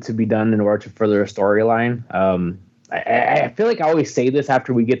that needed to be done in order to further a storyline. I feel like I always say this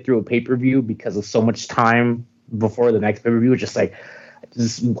after we get through a pay-per-view because of so much time before the next pay-per-view. Just like,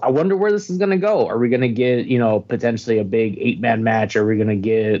 I wonder where this is going to go. Are we going to get, potentially a big 8-man match? Are we going to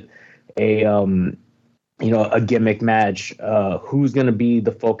get a gimmick match? Who's going to be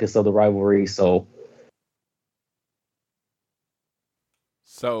the focus of the rivalry? So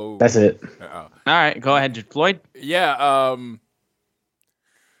that's it. All right, go ahead, Floyd. Yeah.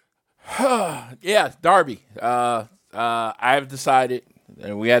 Yeah, Darby. I've decided,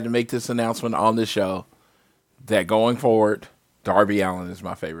 and we had to make this announcement on the show, that going forward, Darby Allin is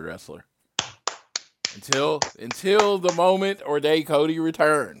my favorite wrestler. Until the moment or day Cody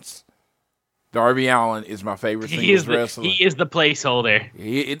returns, Darby Allin is my favorite singles wrestler. He is the placeholder.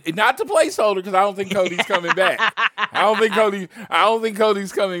 Not the placeholder, because I don't think Cody's coming back. I don't think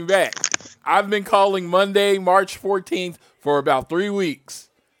Cody's coming back. I've been calling Monday, March 14th for about 3 weeks.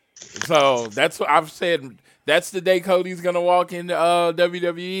 So that's what I've said. That's the day Cody's gonna walk into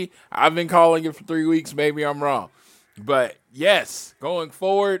WWE. I've been calling it for 3 weeks. Maybe I'm wrong, but yes, going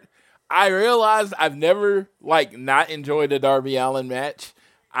forward, I realized I've never not enjoyed a Darby Allin match.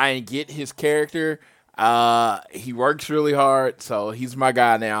 I get his character. He works really hard, so he's my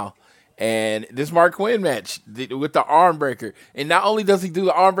guy now. And this Mark Quinn match with the arm breaker. And not only does he do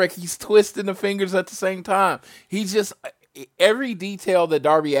the arm breaker, he's twisting the fingers at the same time. He's just, every detail that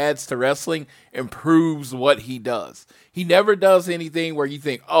Darby adds to wrestling improves what he does. He never does anything where you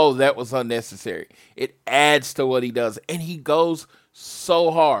think, oh, that was unnecessary. It adds to what he does. And he goes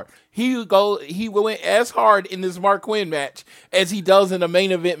so hard. He went as hard in this Mark Quinn match as he does in a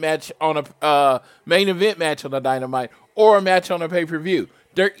main event match on a Dynamite or a match on a pay-per-view.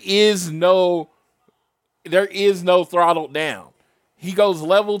 There is no throttled down. He goes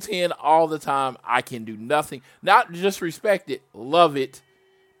level 10 all the time. I can do nothing. Not just respect it, love it.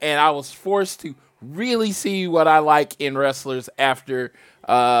 And I was forced to really see what I like in wrestlers after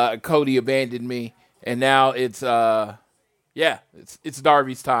Cody abandoned me. And now it's Darby's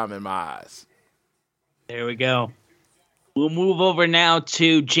time in my eyes. There we go. We'll move over now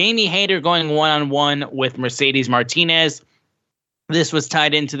to Jamie Hayter going one-on-one with Mercedes Martinez. This was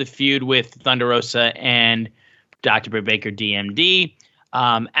tied into the feud with Thunder Rosa and Dr. Britt Baker, DMD.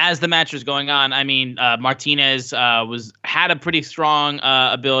 As the match was going on, Martinez had a pretty strong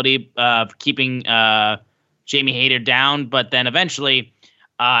ability of keeping Jamie Hayter down, but then eventually,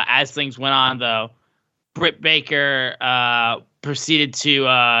 as things went on, though, Britt Baker proceeded to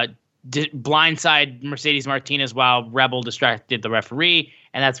blindside Mercedes Martinez while Rebel distracted the referee,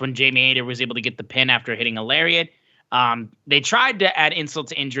 and that's when Jamie Hayter was able to get the pin after hitting a lariat. They tried to add insult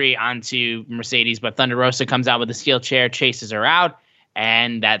to injury onto Mercedes, but Thunder Rosa comes out with a steel chair, chases her out,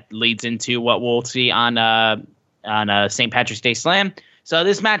 and that leads into what we'll see on a St. Patrick's Day Slam. So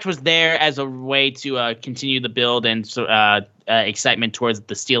this match was there as a way to continue the build and excitement towards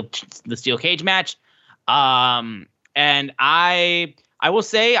the steel cage match. And I will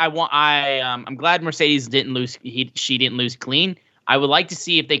say I'm glad Mercedes didn't lose. She didn't lose clean. I would like to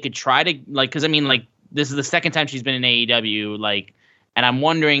see if they could try to because this is the second time she's been in AEW, and I'm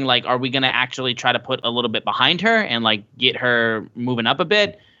wondering, are we going to actually try to put a little bit behind her and, get her moving up a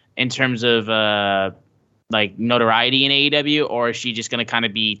bit in terms of, notoriety in AEW, or is she just going to kind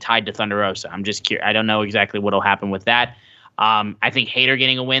of be tied to Thunder Rosa? I'm just curious. I don't know exactly what will happen with that. I think Hayter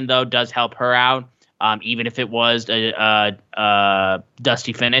getting a win, though, does help her out, even if it was a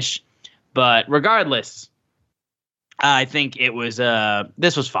dusty finish. But regardless, I think it was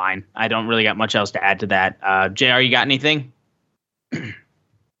this was fine. I don't really got much else to add to that. JR, you got anything?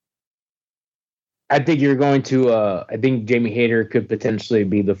 I think you're going to. I think Jamie Hayter could potentially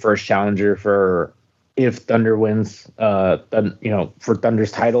be the first challenger for if Thunder wins. For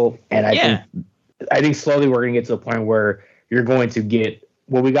Thunder's title, and I think slowly we're going to get to the point where you're going to get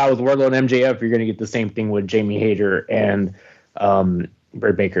what we got with Wardlow and MJF. You're going to get the same thing with Jamie Hayter and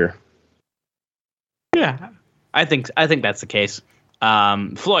Britt Baker. Yeah, I think that's the case.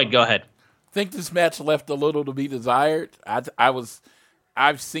 Floyd, go ahead. I think this match left a little to be desired.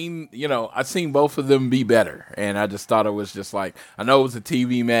 I've seen both of them be better, and I just thought it was just like, I know it was a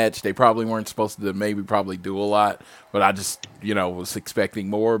TV match. They probably weren't supposed to probably do a lot, but I just, was expecting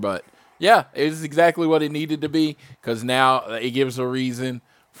more. But yeah, it was exactly what it needed to be, because now it gives a reason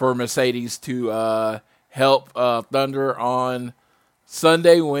for Mercedes to help Thunder on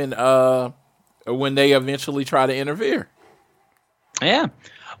Sunday when they eventually try to interfere. Yeah.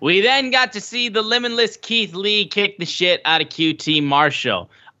 We then got to see the limitless Keith Lee kick the shit out of QT Marshall.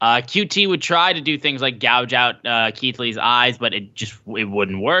 QT would try to do things like gouge out Keith Lee's eyes, but it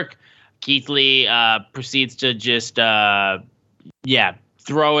wouldn't work. Keith Lee proceeds to just throw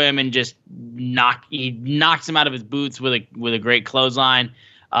him and just knocks him out of his boots with a great clothesline.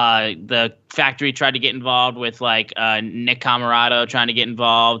 The Factory tried to get involved with Nick Camarado trying to get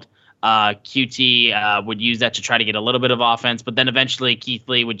involved. QT would use that to try to get a little bit of offense, but then eventually Keith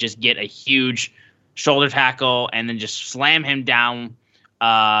Lee would just get a huge shoulder tackle and then just slam him down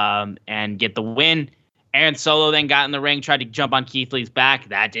and get the win. Aaron Solo then got in the ring, tried to jump on Keith Lee's back.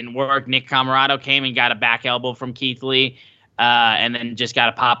 That didn't work. Nick Camarado came and got a back elbow from Keith Lee and then just got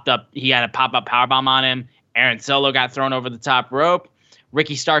a pop-up powerbomb on him. Aaron Solo got thrown over the top rope.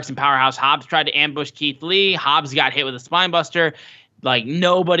 Ricky Starks and Powerhouse Hobbs tried to ambush Keith Lee. Hobbs got hit with a spine buster.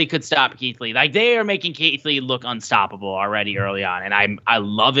 Nobody could stop Keith Lee. They are making Keith Lee look unstoppable already early on, and I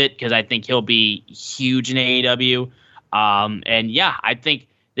love it because I think he'll be huge in AEW. I think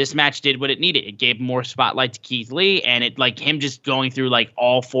this match did what it needed. It gave more spotlight to Keith Lee, and it him just going through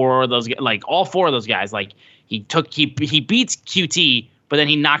all four of those guys. He beats QT, but then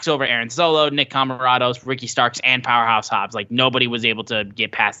he knocks over Aaron Solo, Nick Camarado, Ricky Starks, and Powerhouse Hobbs. Nobody was able to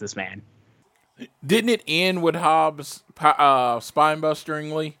get past this man. Didn't it end with Hobbs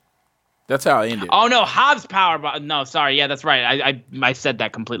spine-bustering Lee? That's how it ended. Oh, no, Hobbs no, sorry. Yeah, that's right. I said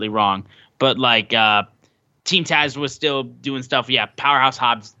that completely wrong. But, Team Taz was still doing stuff. Yeah, Powerhouse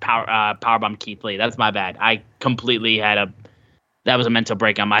Hobbs powerbomb Keith Lee. That's my bad. I completely that was a mental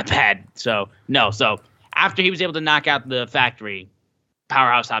break on my bad. So, no. So, after he was able to knock out the Factory,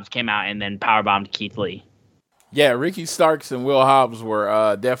 Powerhouse Hobbs came out and then powerbombed Keith Lee. Yeah, Ricky Starks and Will Hobbs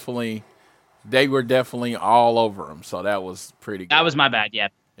were definitely all over him, so that was pretty good. That was my bad, yeah.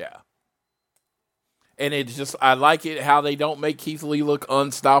 Yeah. And it's just, I like it how they don't make Keith Lee look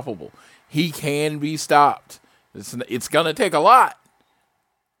unstoppable. He can be stopped. It's going to take a lot.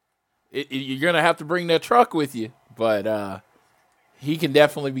 You're going to have to bring that truck with you, but he can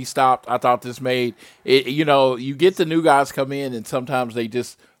definitely be stopped. I thought this made it, you get the new guys come in and sometimes they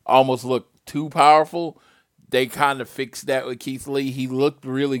just almost look too powerful. They kind of fixed that with Keith Lee. He looked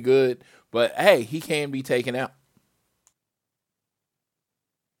really good. But, hey, he can be taken out.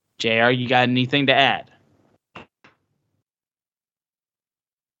 JR, you got anything to add?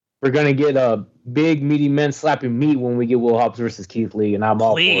 We're going to get a big, meaty men slapping meat when we get Will Hobbs versus Keith Lee, and I'm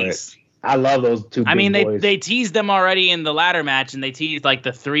all for it. I love those two big boys. They teased them already in the ladder match, and they teased,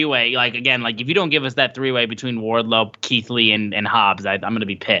 the three-way. If you don't give us that three-way between Wardlow, Keith Lee, and Hobbs, I'm going to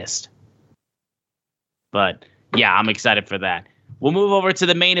be pissed. But, yeah, I'm excited for that. We'll move over to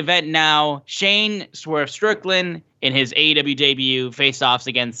the main event now. Shane Swerve Strickland in his AEW debut face-offs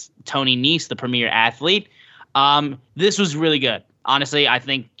against Tony Nese, the premier athlete. This was really good. Honestly, I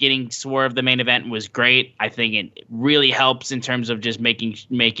think getting Swerve the main event was great. I think it really helps in terms of just giving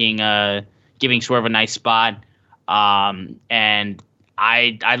Swerve a nice spot. And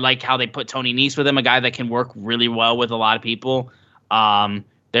I like how they put Tony Nese with him, a guy that can work really well with a lot of people.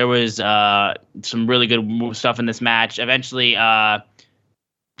 There was some really good stuff in this match. Eventually,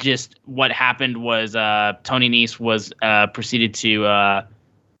 just what happened was Tony Nese was proceeded to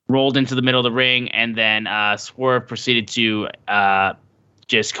rolled into the middle of the ring, and then Swerve proceeded to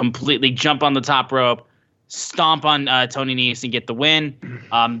just completely jump on the top rope, stomp on Tony Nese, and get the win.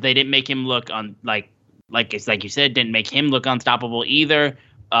 They didn't make him look like you said, didn't make him look unstoppable either.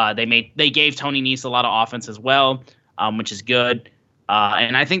 They gave Tony Nese a lot of offense as well, which is good.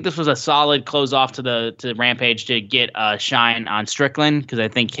 And I think this was a solid close off to Rampage to get shine on Strickland, because I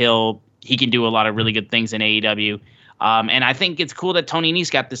think he can do a lot of really good things in AEW. And I think it's cool that Tony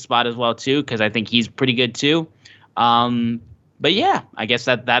Nese got this spot as well too, because I think he's pretty good too. But yeah, I guess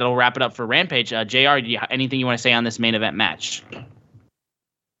that'll wrap it up for Rampage. JR, anything you want to say on this main event match?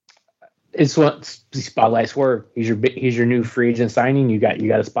 It's what spotlight Swerve. He's your new free agent signing. You got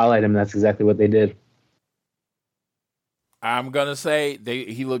to spotlight him. That's exactly what they did. I'm gonna say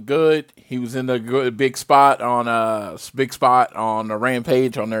he looked good. He was in the big spot on the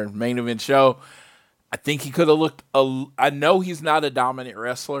Rampage on their main event show. I think he could have looked. I know he's not a dominant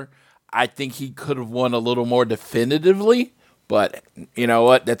wrestler. I think he could have won a little more definitively. But you know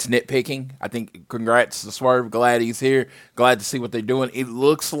what? That's nitpicking. I think congrats to Swerve. Glad he's here. Glad to see what they're doing. It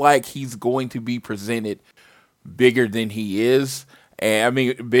looks like he's going to be presented bigger than he is.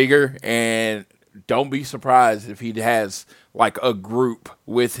 Bigger. And don't be surprised if he has like a group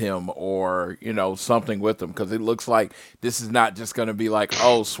with him or, something with him. Because it looks like this is not just going to be like,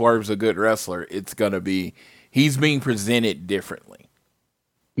 oh, Swerve's a good wrestler. It's going to be, he's being presented differently.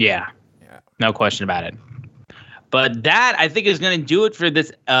 Yeah. No question about it. But that, I think, is going to do it for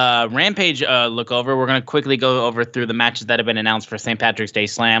this Rampage look over. We're going to quickly go over through the matches that have been announced for St. Patrick's Day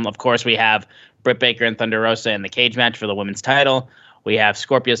Slam. Of course, we have Britt Baker and Thunder Rosa in the cage match for the women's title. We have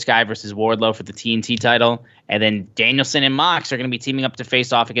Scorpio Sky versus Wardlow for the TNT title. And then Danielson and Mox are going to be teaming up to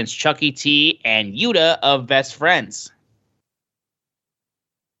face off against Chucky T and Yuta of Best Friends.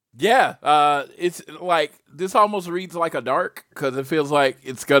 Yeah, it's like this almost reads like a dark because it feels like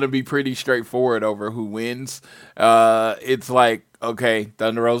it's going to be pretty straightforward over who wins. It's like, okay,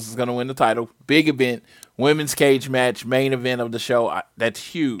 Thunder Rosa is going to win the title. Big event, women's cage match, main event of the show. That's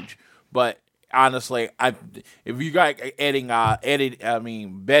huge. But honestly, if you got betting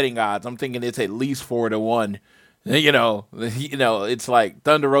odds, I'm thinking it's at least 4-1. It's like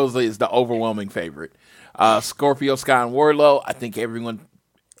Thunder Rosa is the overwhelming favorite. Scorpio Sky and Wardlow, I think everyone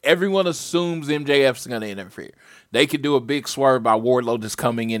assumes MJF's going to interfere. They could do a big swerve by Wardlow just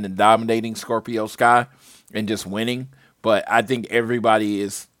coming in and dominating Scorpio Sky and just winning. But I think everybody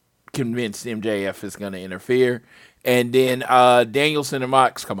is convinced MJF is going to interfere. And then Danielson and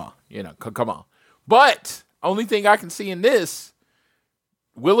Mox, come on. Come on. But only thing I can see in this,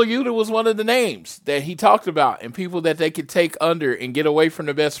 Wheeler Yuta was one of the names that he talked about and people that they could take under and get away from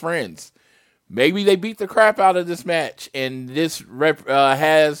the Best Friends. Maybe they beat the crap out of this match, and this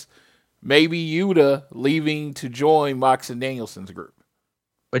has maybe Yuta leaving to join Mox and Danielson's group.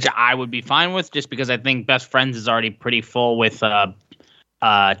 Which I would be fine with, just because I think Best Friends is already pretty full with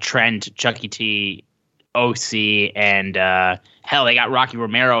Trent, Chucky T, OC, and hell, they got Rocky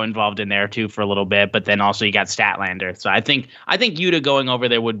Romero involved in there too for a little bit, but then also you got Statlander. So I think Yuta going over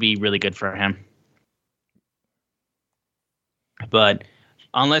there would be really good for him. But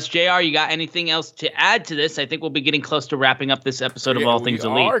unless, JR, you got anything else to add to this, I think we'll be getting close to wrapping up this episode of All Things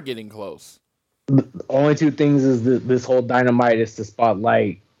Elite. We are getting close. The only two things is this whole Dynamite is to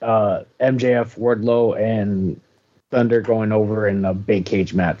spotlight MJF, Wardlow, and Thunder going over in a big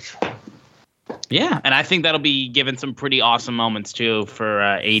cage match. Yeah, and I think that'll be given some pretty awesome moments, too, for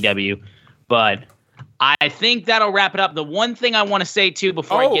AEW. But I think that'll wrap it up. The one thing I want to say, too,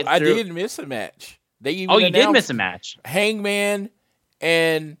 before I get through... I did miss a match. You did miss a match. Hangman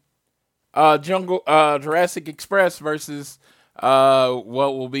and Jurassic Express versus what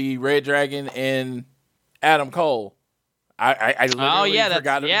will be Red Dragon and Adam Cole. I literally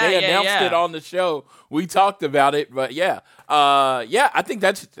forgot it. They announced it on the show. We talked about it, but I think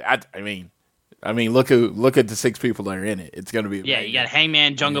that's. I mean, look at the 6 people that are in it. It's going to be amazing. Yeah. You got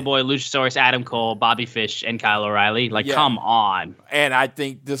Hangman, Jungle Boy, Luchasaurus, Adam Cole, Bobby Fish, and Kyle O'Reilly. Come on. And I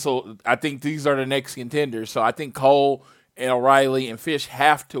think these are the next contenders. So I think Cole and O'Reilly and Fish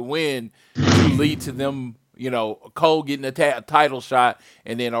have to win to lead to them. Cole getting a title shot,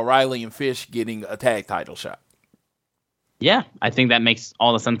 and then O'Reilly and Fish getting a tag title shot. Yeah, I think that makes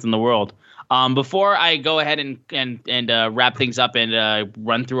all the sense in the world. Before I go ahead and wrap things up and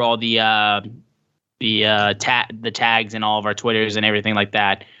run through all the tags and all of our Twitters and everything like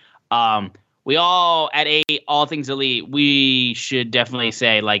that, we all at All Things Elite, we should definitely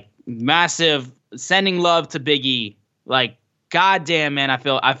say massive sending love to Big E. Goddamn, man,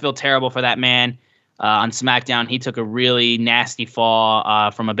 I feel terrible for that man. On SmackDown, he took a really nasty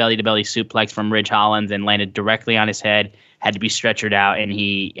fall from a belly-to-belly suplex from Ridge Holland and landed directly on his head. Had to be stretchered out, and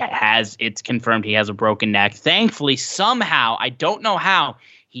it's confirmed he has a broken neck. Thankfully, somehow, I don't know how,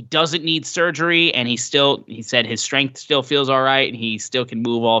 he doesn't need surgery, and he said his strength still feels all right, and he still can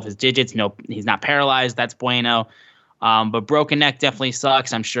move all of his digits. No, he's not paralyzed. That's bueno. But broken neck definitely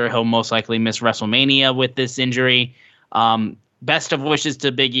sucks. I'm sure he'll most likely miss WrestleMania with this injury. Best of wishes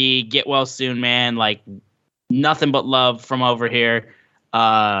to Big E. Get well soon, man. Nothing but love from over here.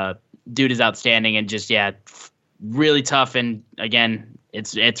 Dude is outstanding and just, really tough. And again,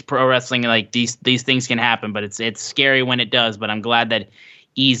 it's pro wrestling. These things can happen, but it's scary when it does. But I'm glad that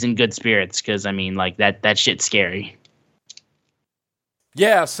E's in good spirits because that shit's scary.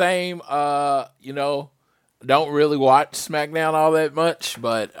 Yeah, same. Don't really watch SmackDown all that much,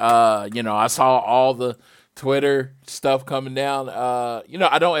 but I saw all the Twitter stuff coming down.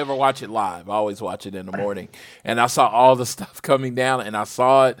 I don't ever watch it live. I always watch it in the morning, and I saw all the stuff coming down, and I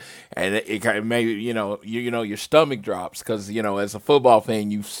saw it, and it kind of made your stomach drops because as a football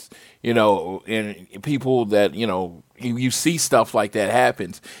fan, and people that you see stuff like that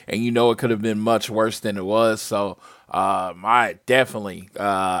happens, and it could have been much worse than it was. So I definitely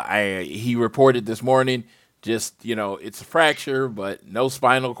he reported this morning. Just, it's a fracture, but no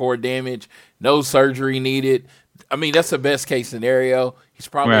spinal cord damage, no surgery needed. I mean, that's the best case scenario. He's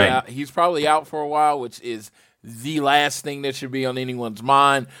probably out. He's probably out for a while, which is the last thing that should be on anyone's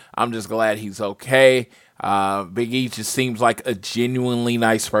mind. I'm just glad he's okay. Big E just seems like a genuinely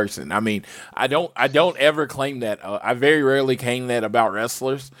nice person. I mean, I don't ever claim that. I very rarely claim that about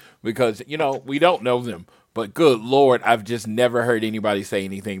wrestlers because, we don't know them. But good Lord, I've just never heard anybody say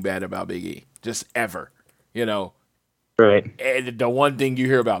anything bad about Big E. Just ever. Right. And the one thing you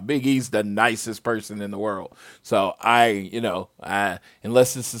hear about Big E's the nicest person in the world. So unless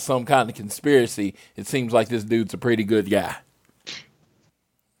this is some kind of conspiracy, it seems like this dude's a pretty good guy.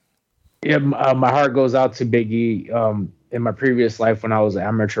 Yeah, my heart goes out to Big E. In my previous life, when I was an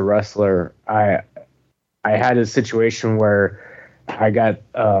amateur wrestler, I had a situation where I got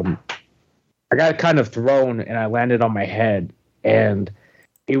kind of thrown and I landed on my head, and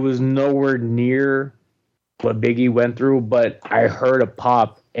it was nowhere near what Big E went through, but I heard a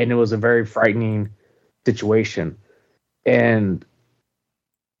pop, and it was a very frightening situation. And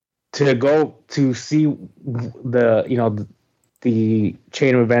to go to see the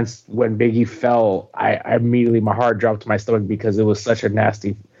chain of events when Big E fell, I immediately, my heart dropped to my stomach because it was such a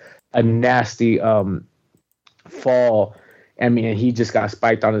nasty fall. I mean, he just got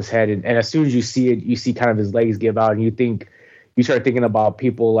spiked on his head, and as soon as you see it, you see kind of his legs give out, and you start thinking about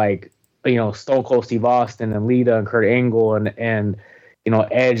people like Stone Cold Steve Austin and Lita and Kurt Angle and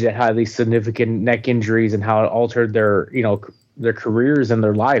Edge that had these significant neck injuries and how it altered their careers and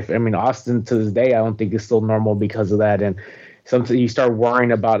their life. I mean, Austin to this day, I don't think is still normal because of that. And something you start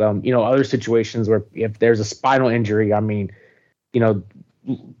worrying about, other situations where if there's a spinal injury, I mean,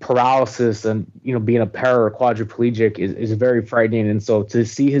 paralysis and, being a para or quadriplegic is very frightening. And so to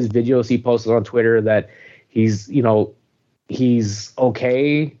see his videos he posted on Twitter that he's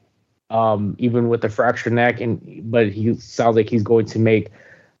okay, even with the fractured neck, but he sounds like he's going to make,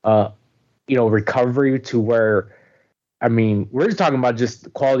 recovery to where, I mean, we're just talking about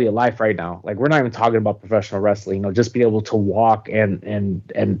just quality of life right now. Like, we're not even talking about professional wrestling, just being able to walk and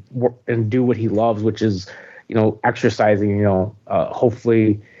do what he loves, which is, exercising,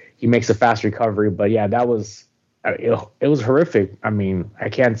 hopefully he makes a fast recovery. But yeah, that was, it was horrific. I mean, I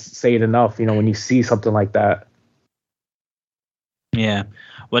can't say it enough, when you see something like that. Yeah.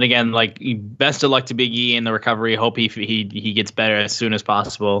 But again, best of luck to Big E in the recovery. Hope he gets better as soon as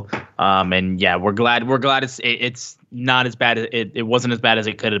possible. And yeah, we're glad it's not as bad as it wasn't as bad as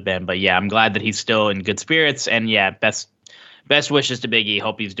it could have been. But yeah, I'm glad that he's still in good spirits. And yeah, best wishes to Big E.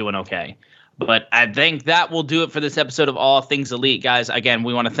 Hope he's doing okay. But I think that will do it for this episode of All Things Elite, guys. Again,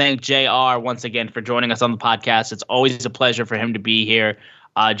 we want to thank JR once again for joining us on the podcast. It's always a pleasure for him to be here.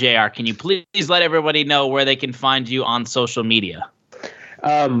 JR, can you please let everybody know where they can find you on social media?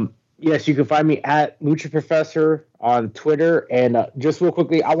 Yes, you can find me at Lucha Professor on Twitter. And just real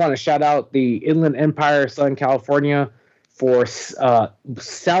quickly, I want to shout out the Inland Empire, Southern California, for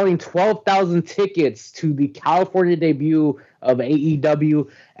selling 12,000 tickets to the California debut of AEW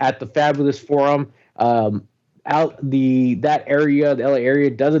at the Fabulous Forum. That area, the LA area,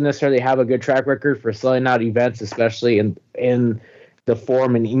 doesn't necessarily have a good track record for selling out events, especially in the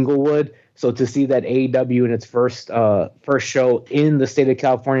Forum in Inglewood. So to see that AEW in its first show in the state of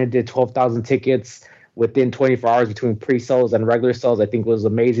California did 12,000 tickets within 24 hours between pre-sales and regular sales, I think was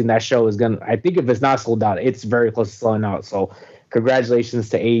amazing. That show is I think if it's not sold out, it's very close to selling out. So congratulations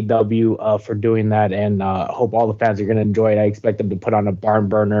to AEW for doing that, and hope all the fans are going to enjoy it. I expect them to put on a barn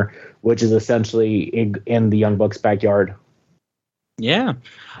burner, which is essentially in the Young Bucks' backyard. Yeah.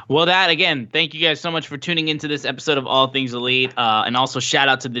 Well, again, thank you guys so much for tuning into this episode of All Things Elite. And also shout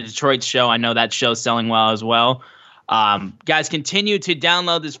out to the Detroit show. I know that show's selling well as well. Guys, continue to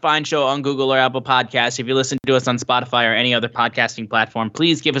download this fine show on Google or Apple Podcasts. If you listen to us on Spotify or any other podcasting platform,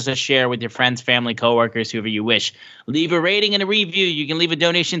 please give us a share with your friends, family, coworkers, whoever you wish. Leave a rating and a review. You can leave a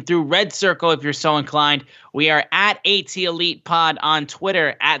donation through Red Circle if you're so inclined. We are at AT Elite Pod on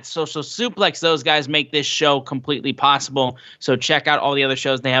Twitter, at Social Suplex. Those guys make this show completely possible. So check out all the other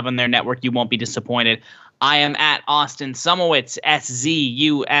shows they have on their network. You won't be disappointed. I am at Austin Sumowitz,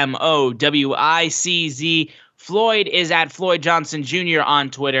 SZUMOWICZ. Floyd is at Floyd Johnson Jr.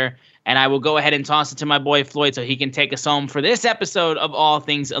 on Twitter. And I will go ahead and toss it to my boy Floyd so he can take us home for this episode of All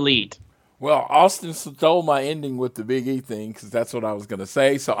Things Elite. Well, Austin stole my ending with the Big E thing because that's what I was going to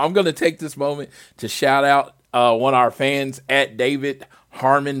say. So I'm going to take this moment to shout out one of our fans at David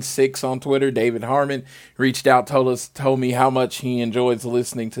Harmon 6 on Twitter. David Harmon reached out, told me how much he enjoys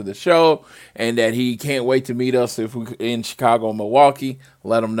listening to the show and that he can't wait to meet us if we in Chicago and Milwaukee.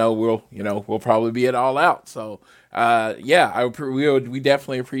 Let him know we'll probably be at All Out. So we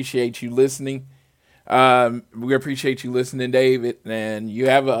definitely appreciate you listening. We appreciate you listening, David, and you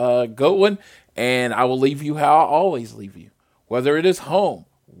have a good one. And I will leave you how I always leave you, whether it is home,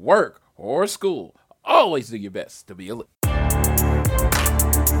 work, or school. Always do your best to be elite.